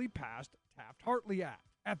recently passed Taft-Hartley Act.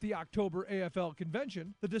 At the October AFL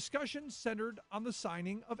convention, the discussion centered on the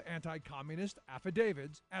signing of anti-communist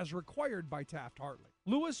affidavits as required by Taft-Hartley.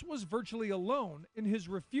 Lewis was virtually alone in his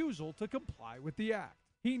refusal to comply with the act.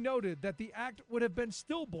 He noted that the act would have been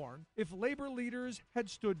stillborn if labor leaders had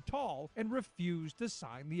stood tall and refused to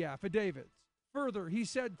sign the affidavits. Further, he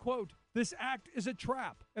said, quote, "This act is a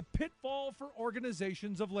trap, a pitfall for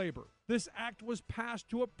organizations of labor. This act was passed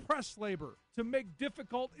to oppress labor, to make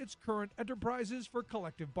difficult its current enterprises for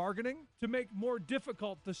collective bargaining, to make more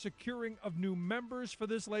difficult the securing of new members for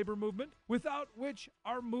this labor movement, without which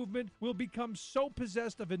our movement will become so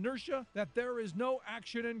possessed of inertia that there is no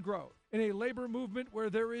action and growth. In a labor movement where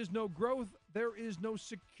there is no growth, there is no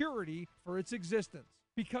security for its existence,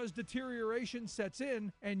 because deterioration sets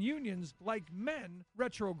in and unions, like men,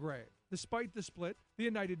 retrograde." Despite the split, the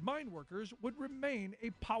United Mine Workers would remain a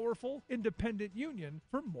powerful, independent union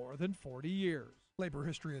for more than 40 years. Labor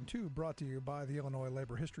History in 2 brought to you by the Illinois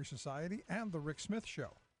Labor History Society and The Rick Smith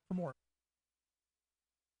Show. For more,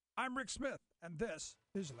 I'm Rick Smith, and this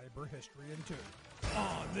is Labor History in 2.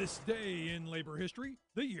 On this day in labor history,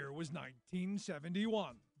 the year was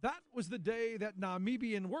 1971. That was the day that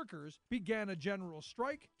Namibian workers began a general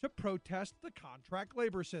strike to protest the contract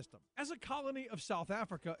labor system. As a colony of South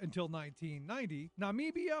Africa until 1990,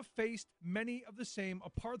 Namibia faced many of the same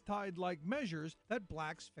apartheid-like measures that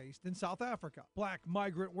blacks faced in South Africa. Black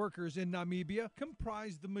migrant workers in Namibia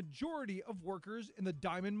comprised the majority of workers in the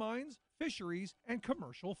diamond mines, fisheries, and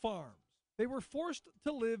commercial farms. They were forced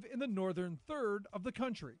to live in the northern third of the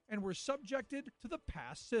country and were subjected to the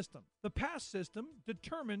pass system. The pass system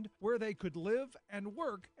determined where they could live and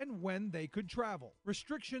work and when they could travel.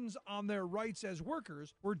 Restrictions on their rights as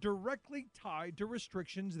workers were directly tied to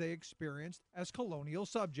restrictions they experienced as colonial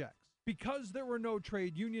subjects. Because there were no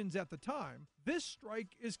trade unions at the time, this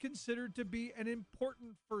strike is considered to be an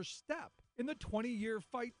important first step in the 20-year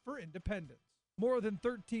fight for independence. More than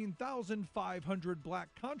 13,500 black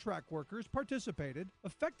contract workers participated,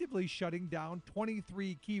 effectively shutting down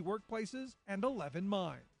 23 key workplaces and 11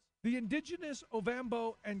 mines. The indigenous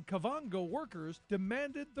Ovambo and Kavango workers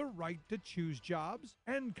demanded the right to choose jobs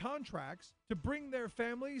and contracts, to bring their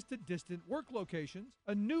families to distant work locations,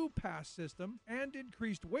 a new pass system, and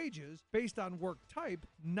increased wages based on work type,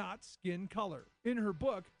 not skin color. In her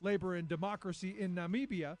book, Labor and Democracy in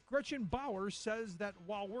Namibia, Gretchen Bauer says that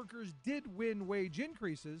while workers did win wage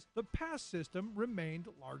increases, the pass system remained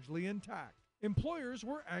largely intact. Employers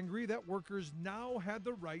were angry that workers now had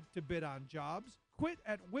the right to bid on jobs, quit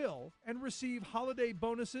at will, and receive holiday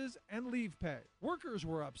bonuses and leave pay. Workers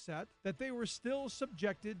were upset that they were still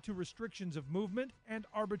subjected to restrictions of movement and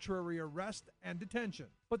arbitrary arrest and detention.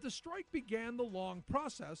 But the strike began the long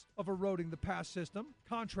process of eroding the pass system,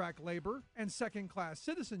 contract labor, and second-class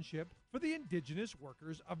citizenship for the indigenous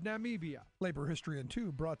workers of Namibia. Labor History in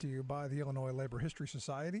 2 brought to you by the Illinois Labor History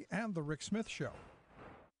Society and The Rick Smith Show.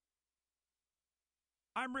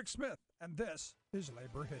 I'm Rick Smith, and this is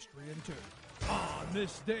Labor History in 2. On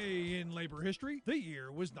this day in labor history, the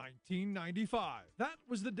year was 1995. That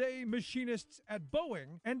was the day machinists at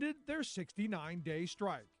Boeing ended their 69-day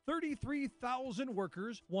strike. 33,000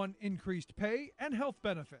 workers won increased pay and health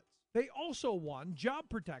benefits. They also won job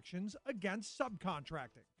protections against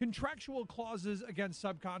subcontracting. Contractual clauses against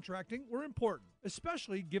subcontracting were important,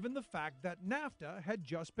 especially given the fact that NAFTA had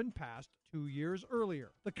just been passed 2 years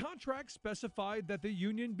earlier. The contract specified that the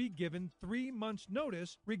union be given 3 months'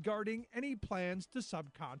 notice regarding any plans to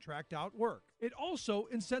subcontract out work. It also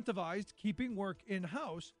incentivized keeping work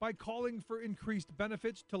in-house by calling for increased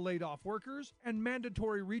benefits to laid-off workers and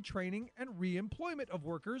mandatory retraining and reemployment of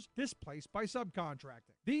workers displaced by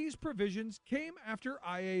subcontracting. These provisions came after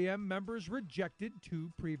IAM members rejected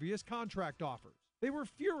 2 previous contract offers. They were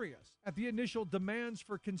furious at the initial demands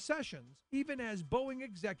for concessions, even as Boeing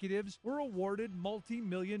executives were awarded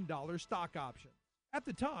multi-million-dollar stock options. At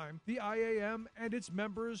the time, the IAM and its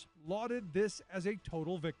members lauded this as a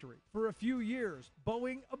total victory. For a few years,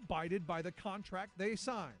 Boeing abided by the contract they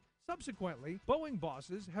signed. Subsequently, Boeing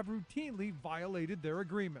bosses have routinely violated their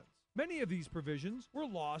agreements. Many of these provisions were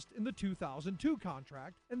lost in the 2002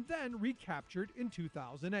 contract and then recaptured in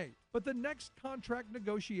 2008. But the next contract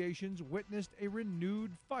negotiations witnessed a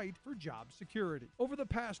renewed fight for job security. Over the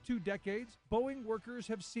past 2 decades, Boeing workers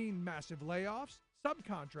have seen massive layoffs,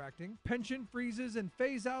 subcontracting, pension freezes and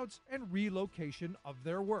phase-outs, and relocation of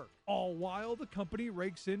their work, all while the company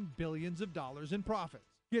rakes in billions of dollars in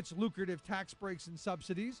profits, gets lucrative tax breaks and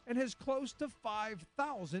subsidies, and has close to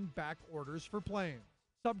 5,000 back orders for planes.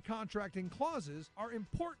 Subcontracting clauses are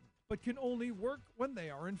important, but can only work when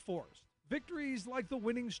they are enforced. Victories like the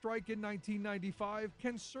winning strike in 1995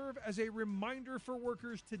 can serve as a reminder for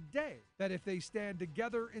workers today that if they stand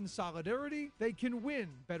together in solidarity, they can win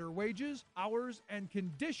better wages, hours, and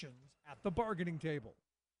conditions at the bargaining table.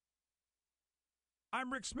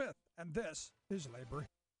 I'm Rick Smith, and this is Labor.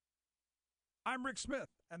 I'm Rick Smith,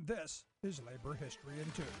 and this is Labor History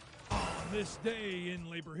in 2. On this day in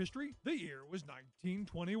labor history, the year was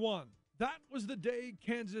 1921. That was the day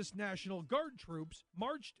Kansas National Guard troops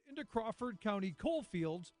marched into Crawford County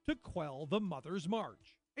coalfields to quell the Mother's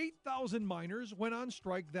March. 8,000 miners went on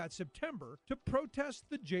strike that September to protest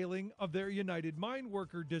the jailing of their United Mine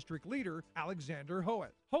Worker District leader, Alexander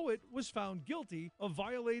Howitt. Howitt was found guilty of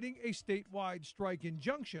violating a statewide strike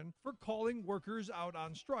injunction for calling workers out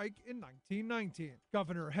on strike in 1919.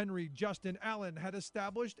 Governor Henry Justin Allen had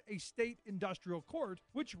established a state industrial court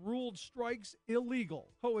which ruled strikes illegal.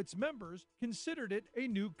 Howitt's members considered it a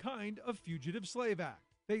new kind of fugitive slave act.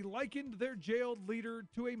 They likened their jailed leader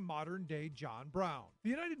to a modern-day John Brown.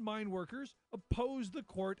 The United Mine Workers opposed the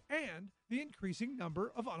court and the increasing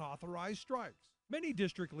number of unauthorized strikes. Many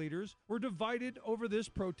district leaders were divided over this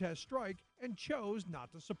protest strike and chose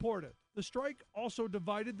not to support it. The strike also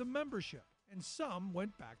divided the membership, and some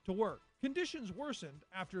went back to work. Conditions worsened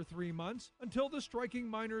after 3 months until the striking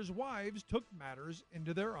miners' wives took matters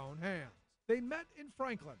into their own hands. They met in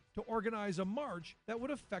Franklin to organize a march that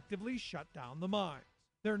would effectively shut down the mine.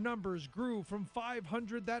 Their numbers grew from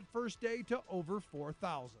 500 that first day to over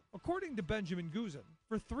 4,000. According to Benjamin Guzin,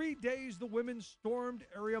 for 3 days the women stormed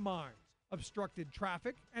area mines, obstructed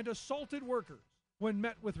traffic, and assaulted workers. When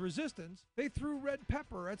met with resistance, they threw red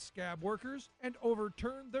pepper at scab workers and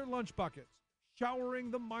overturned their lunch buckets,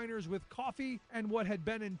 showering the miners with coffee and what had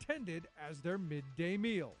been intended as their midday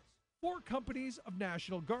meals. 4 companies of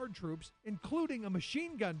National Guard troops, including a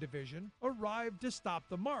machine gun division, arrived to stop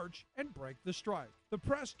the march and break the strike. The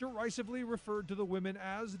press derisively referred to the women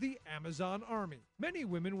as the Amazon Army. Many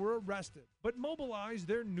women were arrested, but mobilized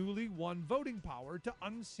their newly won voting power to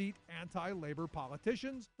unseat anti-labor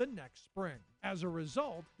politicians the next spring. As a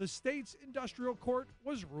result, the state's industrial court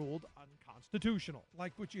was ruled unconstitutional.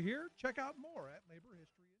 Like what you hear? Check out more at Labor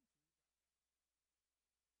History.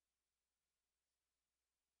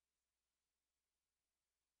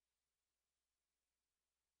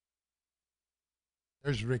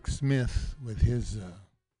 There's Rick Smith with his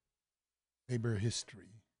labor history.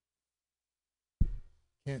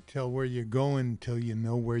 Can't tell where you're going till you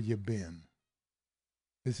know where you've been.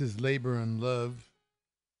 This is Labor and Love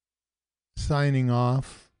signing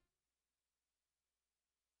off.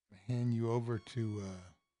 I'll hand you over to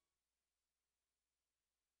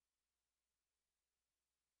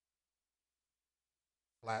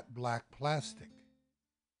flat black plastic.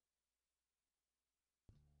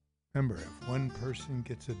 Remember, if one person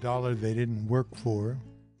gets $1 they didn't work for,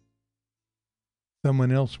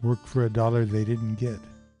 someone else worked for $1 they didn't get.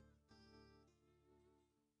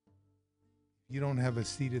 You don't have a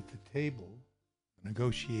seat at the table, a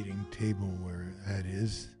negotiating table where that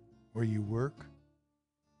is, where you work.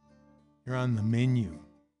 You're on the menu.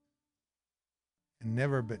 And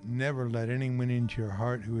never, but never let anyone into your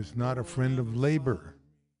heart who is not a friend of labor.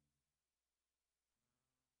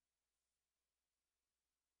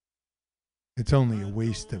 It's only a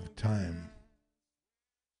waste of time.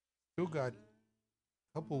 Still got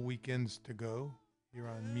a couple weekends to go here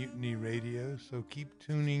on Mutiny Radio, so keep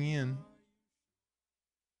tuning in.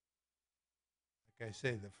 Like I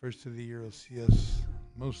say, the first of the year will see us,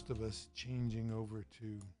 most of us, changing over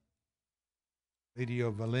to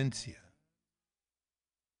Radio Valencia.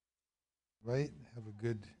 Right? Have a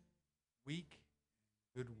good week,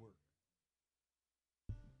 good work.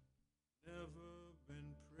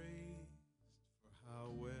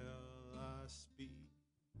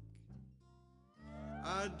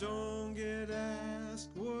 I don't get asked,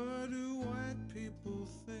 what do white people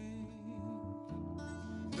think?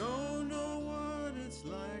 Don't know what it's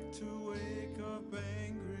like to wake up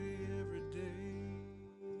angry every day.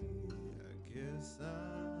 I guess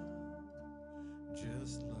I'm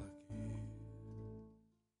just lucky.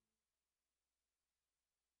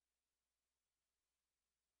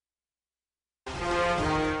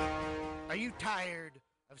 Are you tired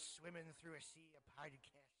of swimming through a sea of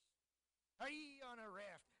podcasts? Are ye on a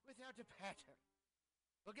raft without a paddle?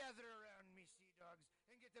 Well, gather around me, sea dogs,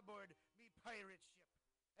 and get aboard me pirate ship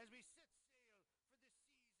as we set sail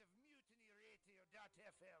for the seas of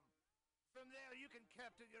MutinyRadio.fm. From there, you can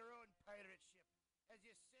captain your own pirate ship as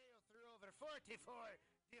you sail through over 44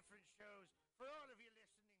 different shows for all of your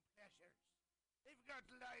listening pleasures. They've got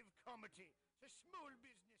live comedy to small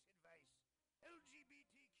business advice,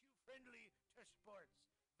 LGBTQ friendly to sports,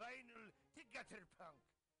 vinyl to gutter punk.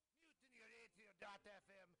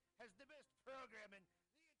 MutinyRadio.fm has the best programming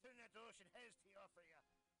the internet ocean has to offer you.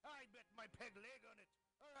 I bet my peg leg on it,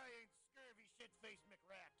 or I ain't scurvy shit-faced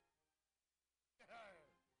McRat.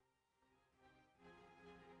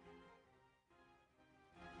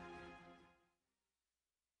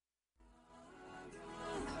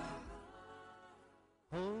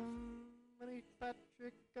 Home,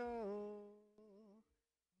 Patrick, go.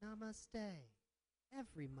 Namaste.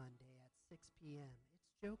 Every Monday at 6 p.m. It's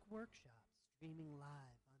Joke Workshop, streaming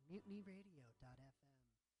live on MutinyRadio.fm.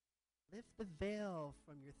 Lift the veil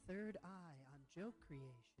from your third eye on joke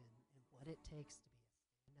creation and what it takes to be a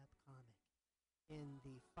stand-up comic in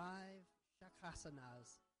the 5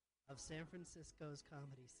 shakasanas of San Francisco's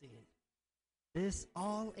comedy scene. This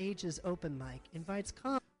all-ages open mic invites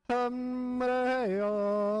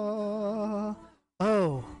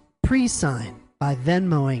pre-sign by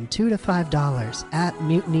Venmoing $2 to $5 at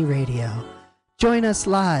Mutiny Radio. Join us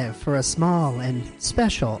live for a small and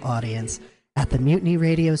special audience at the Mutiny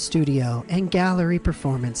Radio Studio and Gallery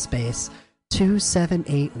Performance Space,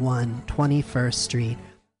 2781 21st Street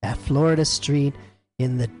at Florida Street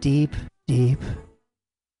in the deep, deep,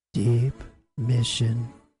 deep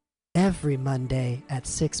Mission. Every Monday at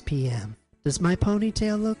 6 p.m. Does my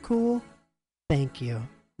ponytail look cool? Thank you.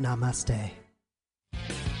 Namaste.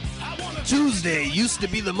 Tuesday used to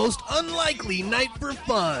be the most unlikely night for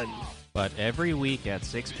fun. But every week at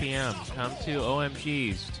 6 p.m., come to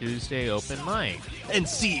OMG's Tuesday Open Mic. And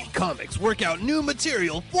see comics work out new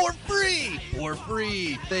material for free! For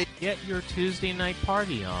free! Get your Tuesday night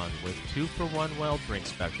party on with 2-for-1 well drink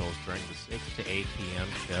specials during the 6 to 8 p.m.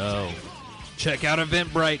 show. Check out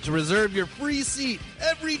Eventbrite to reserve your free seat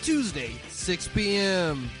every Tuesday, 6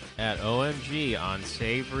 p.m. At OMG on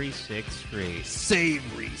Savory 6th Street.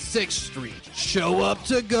 Savory 6th Street. Show up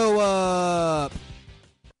to go up!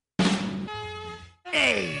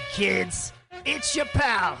 Hey, kids, it's your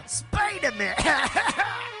pal, Spider-Man.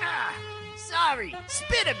 Sorry,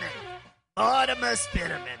 Spiderman. Mortimer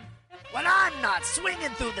Spiderman. When I'm not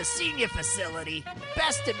swinging through the senior facility,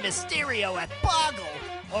 besting Mysterio at Boggle,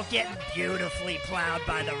 or getting beautifully plowed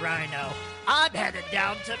by the Rhino, I'm headed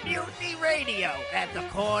down to Mutiny Radio at the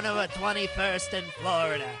corner of 21st and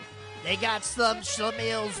Florida. They got some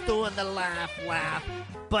schlemiels doing the laugh.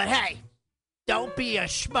 But hey, don't be a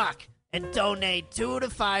schmuck and donate $2 to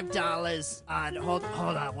 $5 on, hold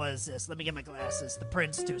on, what is this? Let me get my glasses. The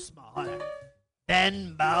print's too small. Hold on.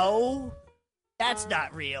 Venmo? That's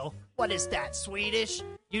not real. What is that, Swedish?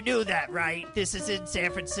 You knew that, right? This is in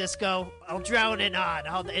San Francisco. I'll drown it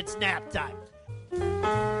on. It's nap time.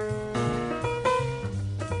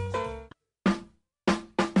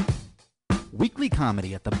 Weekly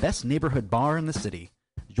comedy at the best neighborhood bar in the city.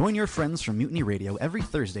 Join your friends from Mutiny Radio every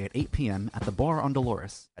Thursday at 8 p.m. at the Bar on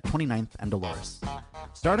Dolores at 29th and Dolores.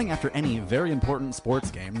 Starting after any very important sports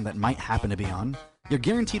game that might happen to be on, you're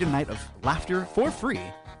guaranteed a night of laughter for free.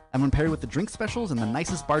 And when paired with the drink specials and the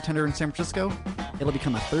nicest bartender in San Francisco, it'll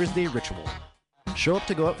become a Thursday ritual. Show up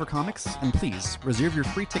to go out for comics, and please reserve your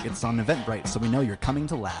free tickets on Eventbrite so we know you're coming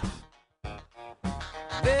to laugh.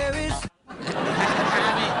 There is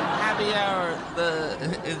happy hour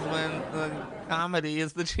is when the comedy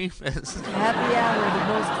is the cheapest. Happy hour, the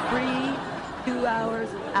most free 2 hours,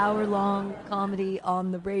 hour-long comedy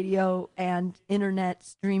on the radio and internet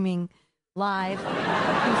streaming live.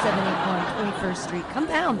 2781 21st Street. Come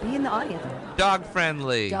down, be in the audience. Dog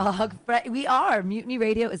friendly. We are. Mutiny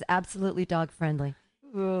Radio is absolutely dog friendly.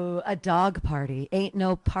 Ooh, a dog party. Ain't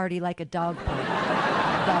no party like a dog party.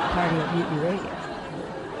 Dog party at Mutiny Radio.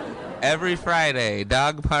 Every Friday,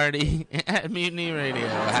 dog party at Mutiny Radio.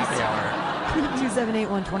 Happy hour.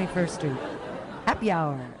 2781 21st Street. Happy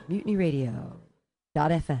hour. Mutiny Radio.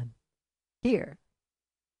 .fm. Here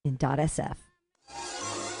in .sf.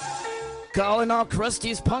 Calling all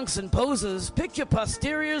crusties, punks, and posers. Pick your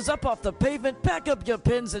posteriors up off the pavement, pack up your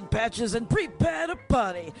pins and patches, and prepare to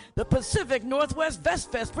party. The Pacific Northwest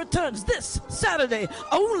Vest Fest returns this Saturday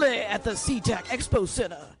only at the SeaTac Expo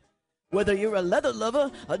Center. Whether you're a leather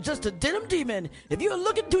lover or just a denim demon, if you're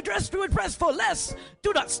looking to dress to impress for less,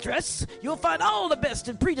 do not stress. You'll find all the best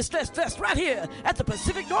in pre-distressed vests right here at the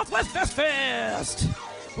Pacific Northwest Vest Fest.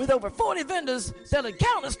 With over 40 vendors selling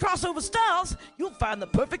countless crossover styles, you'll find the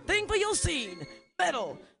perfect thing for your scene.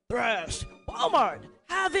 Metal, thrash, Walmart,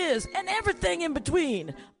 high-vis, and everything in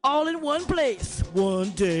between. All in one place.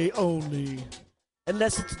 One day only.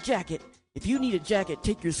 Unless it's a jacket. If you need a jacket,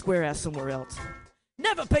 take your square ass somewhere else.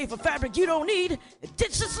 Never pay for fabric you don't need.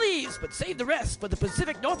 Ditch the sleeves, but save the rest for the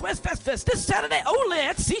Pacific Northwest Fest Fest this Saturday only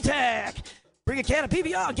at SeaTac. Bring a can of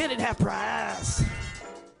PBR, get it half price.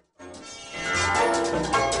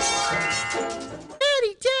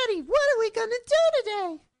 Daddy, what are we gonna do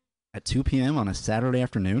today? At 2 p.m. on a Saturday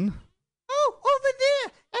afternoon? Oh, over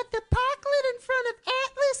there at the parklet in front of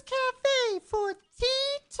Atlas Cafe for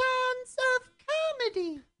Tetons of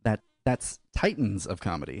Comedy. That's Titans of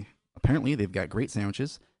Comedy. Apparently, they've got great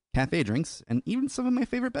sandwiches, cafe drinks, and even some of my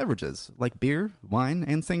favorite beverages, like beer, wine,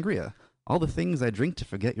 and sangria. All the things I drink to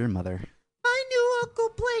forget your mother. My new Uncle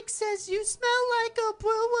Blake says you smell like a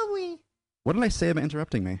brewery. What did I say about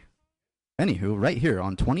interrupting me? Anywho, right here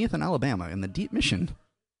on 20th and Alabama in the Deep Mission,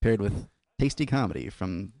 paired with tasty comedy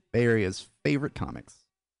from Bay Area's favorite comics.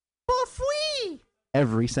 For free!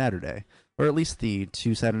 Every Saturday, or at least the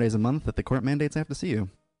 2 Saturdays a month that the court mandates I have to see you.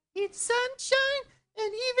 It's sunshine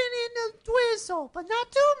and even in a drizzle, but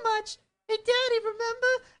not too much. Hey, Daddy,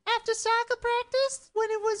 remember after soccer practice when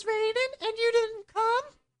it was raining and you didn't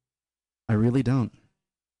come? I really don't.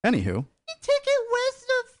 Anywho. Ticket with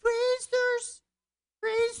the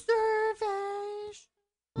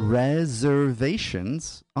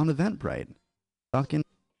reservations on Eventbrite. Fucking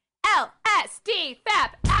LSD,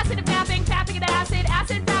 FAP, acid and fapping, fapping and acid,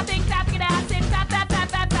 fapping, fapping and acid, fap,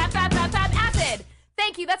 acid.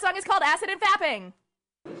 Thank you, that song is called Acid and Fapping.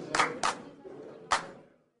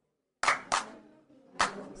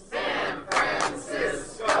 San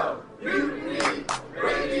Francisco, Mutiny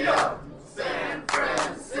Radio. San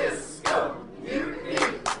Francisco, Mutiny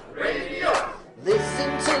Radio.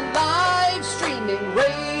 Listen to live.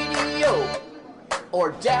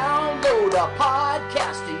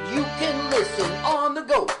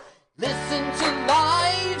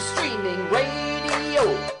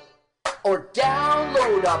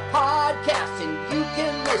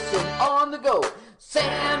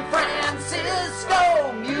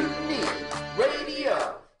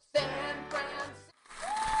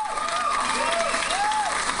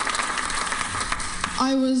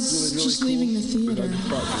 I was just leaving the theater.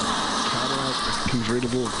 Cadillac,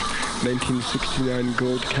 convertible, 1969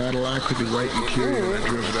 gold Cadillac with the white interior. I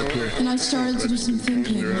drove it up here. And I started to do some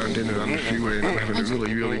thinking. Around in it on the freeway, and I'm having a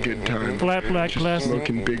really, really good time. Flat black just classic.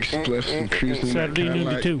 smoking big spliffs and cruising Saturday that noon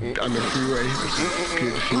to Cadillac 2. on the freeway. It's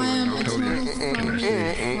good feeling, I am I'll a tell total you. fraud Can I say?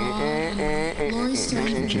 and Lori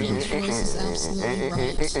Stone's voice is absolutely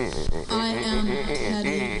right. I am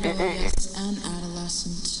petty, rebellious, and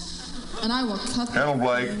adolescent. And I will cut the Hello,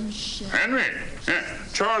 Blake. shit. Henry, yeah,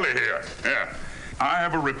 Charlie here. Yeah, I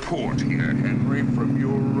have a report here, Henry, from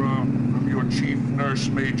your chief nurse,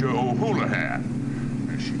 Major O'Houlihan.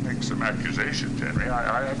 She makes some accusations, Henry.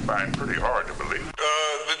 I find pretty hard to believe.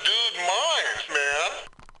 The dude minds,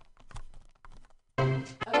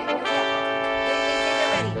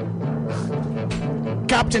 man.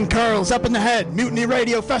 Captain Curls up in the head. Mutiny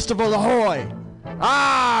Radio Festival, ahoy!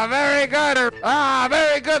 Ah, very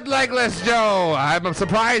good, Legless Joe. I'm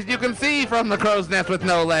surprised you can see from the crow's nest with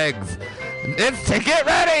no legs. It's to get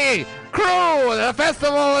ready, crew. The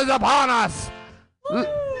festival is upon us.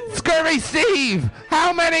 Scurvy Steve,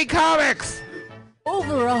 how many comics?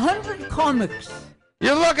 Over 100 comics.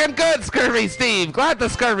 You're looking good, Scurvy Steve. Glad the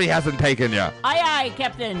scurvy hasn't taken you. Aye, aye,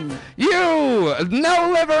 Captain. You,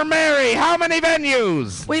 No Liver Mary, how many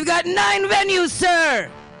venues? We've got 9 venues, sir.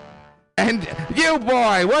 And you,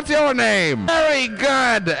 boy, what's your name? Very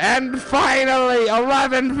good. And finally,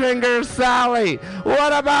 11 Fingers Sally.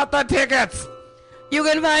 What about the tickets? You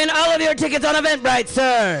can find all of your tickets on Eventbrite,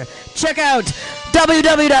 sir. Check out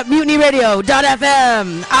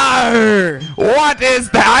www.mutinyradio.fm. Arr! What is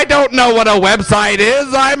that? I don't know what a website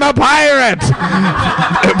is. I'm a pirate.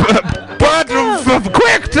 But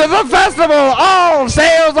quick to the festival. All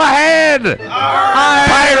sails ahead.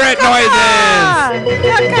 Pirate noises.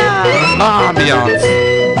 Ambiance.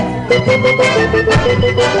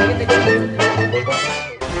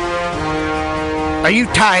 Are you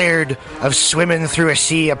tired of swimming through a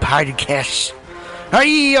sea of podcasts? Are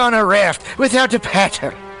ye on a raft without a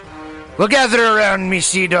paddle? Well, gather around me,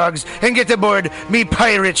 sea dogs, and get aboard me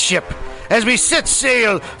pirate ship as we set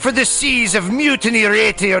sail for the seas of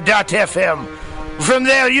MutinyRadio.fm. From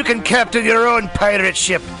there, you can captain your own pirate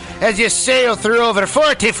ship as you sail through over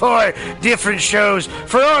 44 different shows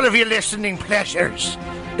for all of your listening pleasures.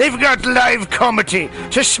 They've got live comedy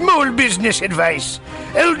to small business advice,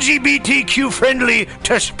 LGBTQ friendly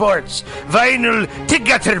to sports, vinyl to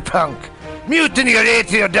gutter punk.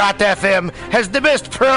 MutinyRadio.fm has the best